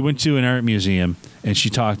she went to an art museum and she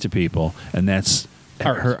talked to people, and that's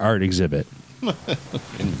her art exhibit.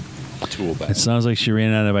 Tool bag. It sounds like she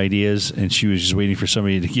ran out of ideas and she was just waiting for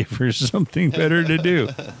somebody to give her something better to do.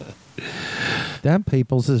 Them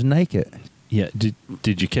people's is naked. Yeah.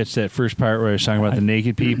 Did you catch that first part where I was talking about the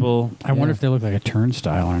naked people? I wonder if they look like a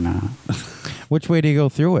turnstile or not. Which way do you go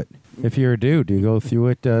through it? If you're a dude, do you go through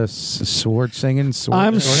it sword singing?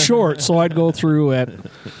 I'm short, so I'd go through at.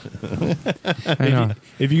 I know.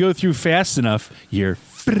 If you go through fast enough, you're.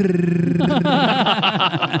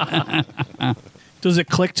 Does it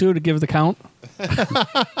click to give the count?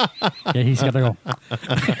 Yeah, he's got to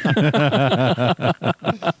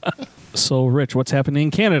go. So, Rich, what's happening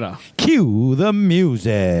in Canada? Cue the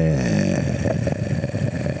music.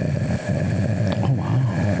 Oh,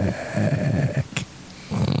 wow.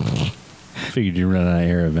 Figured you'd run out of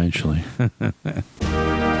air eventually.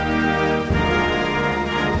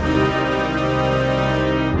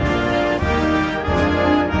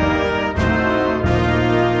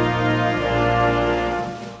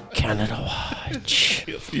 Canada Watch.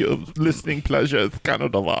 Your listening pleasure is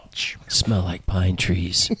Canada Watch. Smell like pine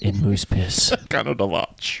trees in moose piss. Canada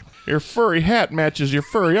Watch. Your furry hat matches your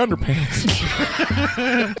furry underpants.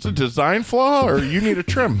 It's a design flaw, or you need a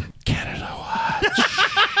trim. Canada Watch.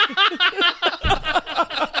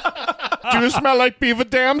 Do you smell like beaver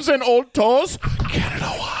dams and old toes?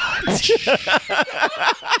 Canada Watch.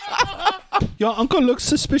 Your uncle looks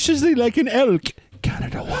suspiciously like an elk.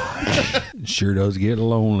 Canada Watch. Sure does get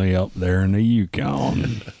lonely up there in the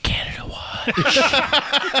Yukon. Canada Watch.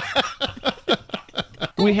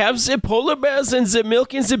 We have the polar bears and the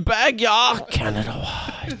milk in the bag, y'all. Canada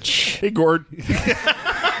Watch. Hey, Gord.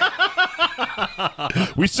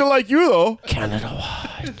 We still like you, though. Canada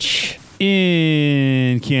Watch.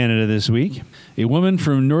 In Canada this week, a woman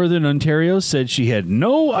from Northern Ontario said she had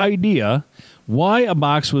no idea why a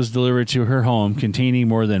box was delivered to her home containing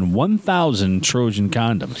more than 1,000 Trojan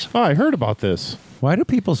condoms. Oh, I heard about this. Why do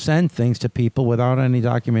people send things to people without any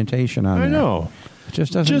documentation on it? I know. It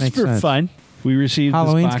just doesn't Just make for sense. fun, we received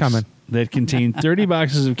Halloween's this box coming. that contained 30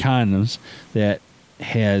 boxes of condoms that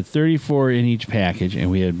had 34 in each package, and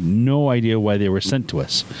we had no idea why they were sent to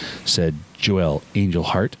us, said Joelle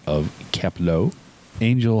Angelhart of Caplo.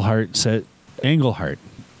 Engelhart.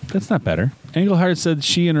 That's not better. Engelhart said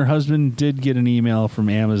she and her husband did get an email from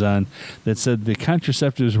Amazon that said the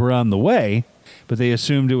contraceptives were on the way, but they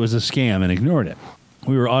assumed it was a scam and ignored it.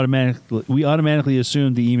 We automatically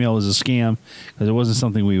assumed the email was a scam because it wasn't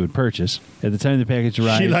something we would purchase. At the time the package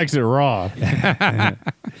arrived, She likes it raw.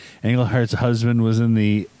 Engelhart's husband was in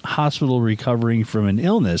the hospital recovering from an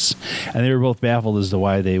illness, and they were both baffled as to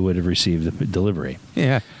why they would have received the delivery.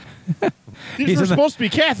 Yeah. These are supposed to be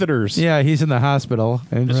catheters. Yeah, he's in the hospital,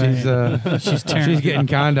 and she's getting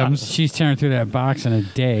condoms. She's tearing through that box in a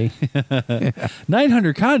day.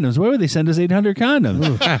 900 condoms? Why would they send us 800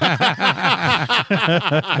 condoms?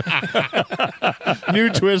 New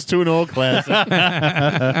twist to an old classic.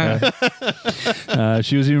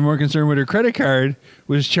 She was even more concerned when her credit card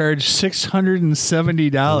was charged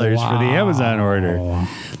 $670 for the Amazon order.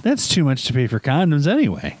 That's too much to pay for condoms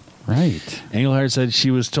anyway. Right. Engelhart said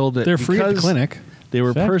she was told that They're free at the because clinic. they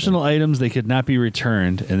were Exactly. personal items, they could not be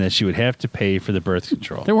returned, and that she would have to pay for the birth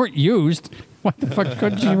control. They weren't used. Why the fuck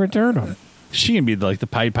couldn't she return them? She can be like the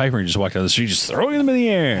Pied Piper and just walk down the street just throwing them in the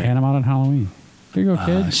air. Hand them out on Halloween. Here you go,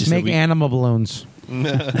 kids. She said Make animal balloons.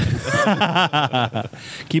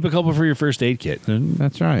 keep a couple for your first aid kit.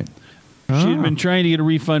 That's right. She had been trying to get a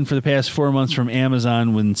refund for the past 4 months from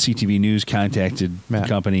Amazon when CTV News contacted the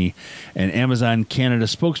company. And Amazon Canada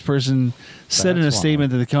spokesperson said in a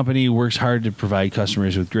statement that the company works hard to provide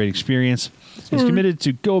customers with great experience. It's committed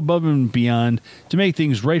to go above and beyond to make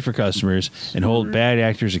things right for customers and hold bad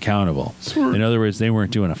actors accountable. In other words, they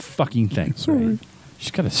weren't doing a fucking thing. Right.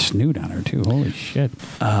 She's got a snoot on her, too. Holy shit.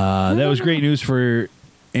 That was great news for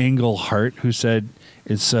Englehart, who said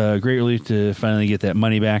it's a great relief to finally get that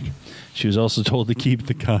money back. She was also told to keep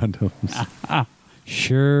the condoms.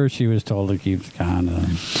 Sure, she was told to keep the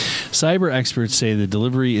condoms. Cyber experts say the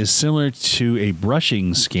delivery is similar to a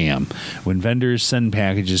brushing scam when vendors send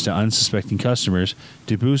packages to unsuspecting customers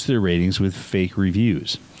to boost their ratings with fake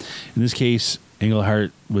reviews. In this case,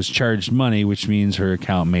 Englehart was charged money, which means her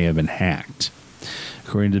account may have been hacked.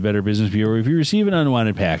 According to the Better Business Bureau, if you receive an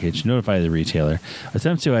unwanted package, notify the retailer,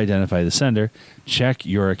 attempt to identify the sender, check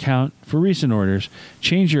your account for recent orders,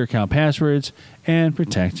 change your account passwords, and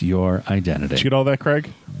protect your identity. Did you get all that,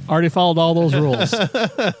 Craig? Already followed all those rules.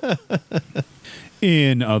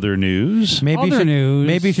 In other news, Maybe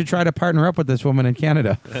you should try to partner up with this woman in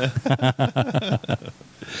Canada.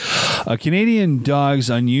 a Canadian dog's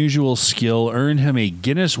unusual skill earned him a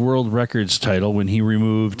Guinness World Records title when he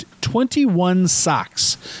removed 21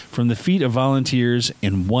 socks from the feet of volunteers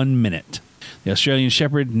in 1 minute. The Australian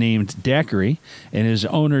Shepherd named Daiquiri and his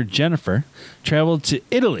owner Jennifer traveled to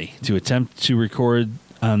Italy to attempt to record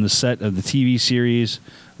on the set of the TV series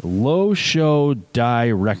Lo Show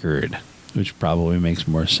Die Record, which probably makes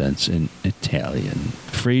more sense in Italian.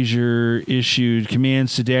 Fraser issued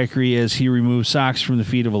commands to Daiquiri as he removed socks from the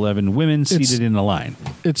feet of 11 women seated in a line.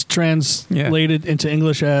 It's translated into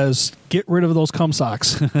English as "get rid of those cum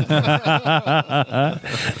socks."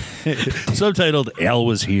 Subtitled, Al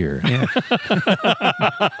was here. Yeah.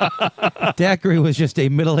 Daiquiri was just a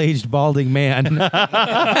middle-aged balding man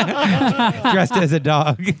dressed as a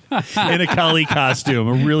dog. In a collie costume,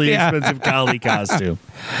 a really expensive collie costume.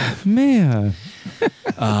 Man.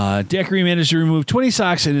 Daiquiri managed to remove 20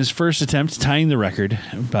 socks in his first attempt, tying the record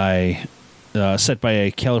set by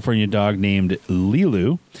a California dog named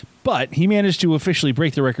Lilu. But he managed to officially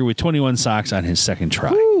break the record with 21 socks on his second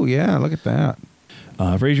try. Ooh, yeah, look at that.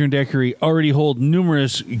 Fraser and Daiquiri already hold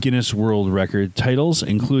numerous Guinness World Record titles,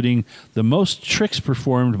 including the most tricks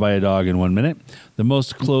performed by a dog in 1 minute, the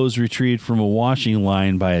most clothes retrieved from a washing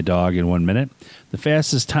line by a dog in 1 minute, the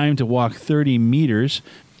fastest time to walk 30 meters.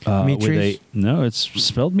 It's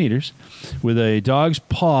spelled meters, with a dog's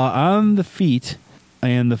paw on the feet,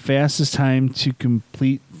 and the fastest time to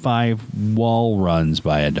complete 5 wall runs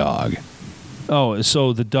by a dog. Oh,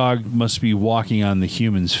 so the dog must be walking on the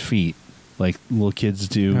human's feet, like little kids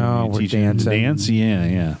do. Oh, when we're you teach them to dancing. dance?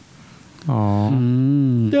 Yeah. Oh,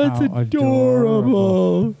 That's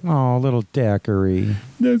adorable. oh, little Daiquiri.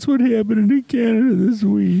 That's what happened in Canada this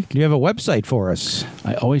week. Do you have a website for us?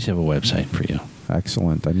 I always have a website for you.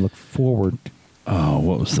 Excellent. I look forward. Oh,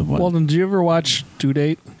 what was the one? Walden, did you ever watch Due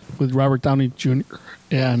Date with Robert Downey Jr.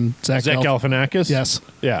 and Zach Galifianakis? Yes.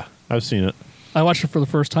 Yeah, I've seen it. I watched it for the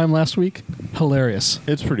first time last week. Hilarious.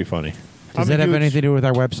 It's pretty funny. Does that have anything to do with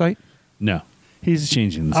our website? No. He's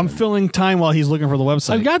changing this. I'm filling time while he's looking for the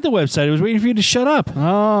website. I've got the website. I was waiting for you to shut up.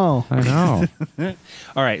 Oh. I know.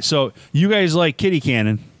 All right, so you guys like kitty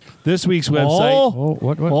cannon. This week's website. Oh,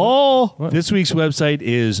 what? Oh. This week's website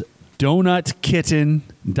is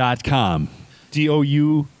donutkitten.com.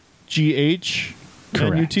 DOUGH?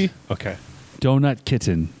 Correct. NUT? Okay.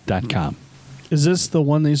 Donutkitten.com. Is this the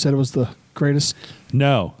one that you said was the greatest?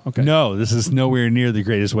 No. Okay. No, this is nowhere near the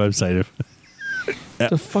greatest website.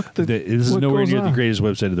 The fuck? This is what nowhere goes near the on? greatest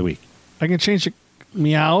website of the week. I can change the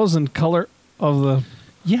meows and color of the...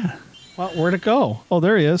 Yeah. Well, where'd it go? Oh,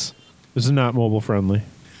 there he is. This is not mobile friendly.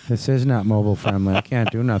 This is not mobile friendly. I can't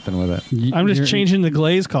do nothing with it. I'm just changing the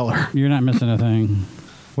glaze color. You're not missing a thing.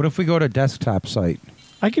 What if we go to desktop site?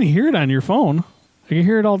 I can hear it on your phone. I can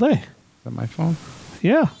hear it all day. Is that my phone?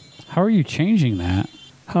 Yeah. How are you changing that?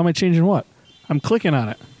 How am I changing what? I'm clicking on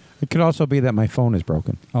it. It could also be that my phone is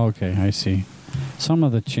broken. Okay, I see. Some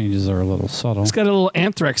of the changes are a little subtle. It's got a little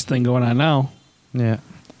anthrax thing going on now. Yeah.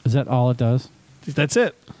 Is that all it does? That's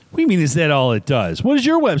it. What do you mean, is that all it does? What does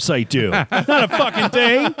your website do? Not a fucking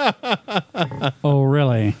thing. Oh,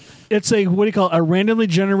 really? It's a, what do you call it? A randomly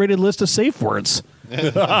generated list of safe words.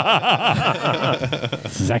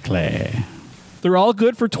 Exactly. They're all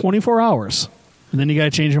good for 24 hours. And then you got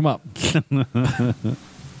to change them up.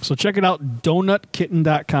 So check it out,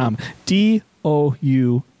 donutkitten.com. DOUGHNUT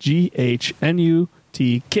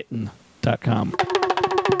kitten.com.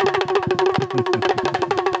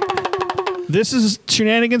 This is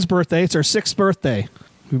Shenanigans' birthday. It's our 6th birthday.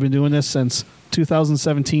 We've been doing this since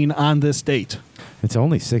 2017 on this date. It's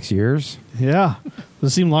only 6 years. Yeah.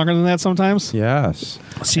 Does it seem longer than that sometimes? Yes.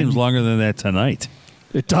 Seems longer than that tonight.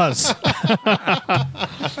 It does.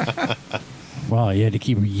 Well, you had to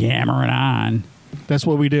keep yammering on. That's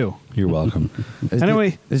what we do. You're welcome.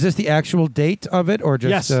 Anyway. Is this the actual date of it or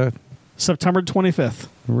just Yes. September 25th.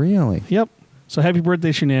 really? Yep. So happy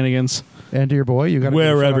birthday, Shenanigans. And to your boy, you got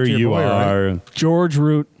Wherever you are. George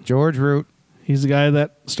Root. George Root. He's the guy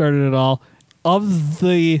that started it all. Of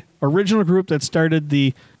the original group that started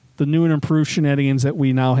the new and improved Shenanigans that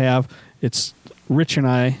we now have, it's Rich and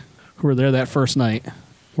I who were there that first night.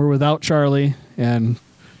 We're without Charlie, and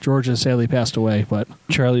George has sadly passed away, but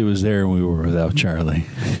Charlie was there and we were without Charlie.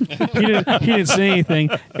 he didn't say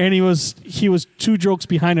anything, and he was 2 jokes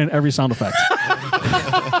behind in every sound effect.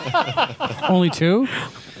 Only 2?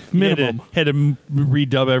 Minimum. Had to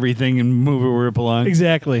redub everything and move it where it belongs.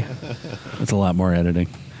 Exactly. That's a lot more editing.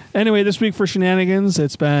 Anyway, this week for Shenanigans,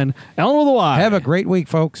 it's been Allyn with a Y. Have a great week,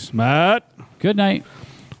 folks. Matt, Good night.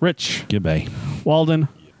 Rich, Goodbye. Walden,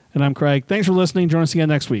 and I'm Craig. Thanks for listening. Join us again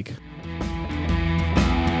next week.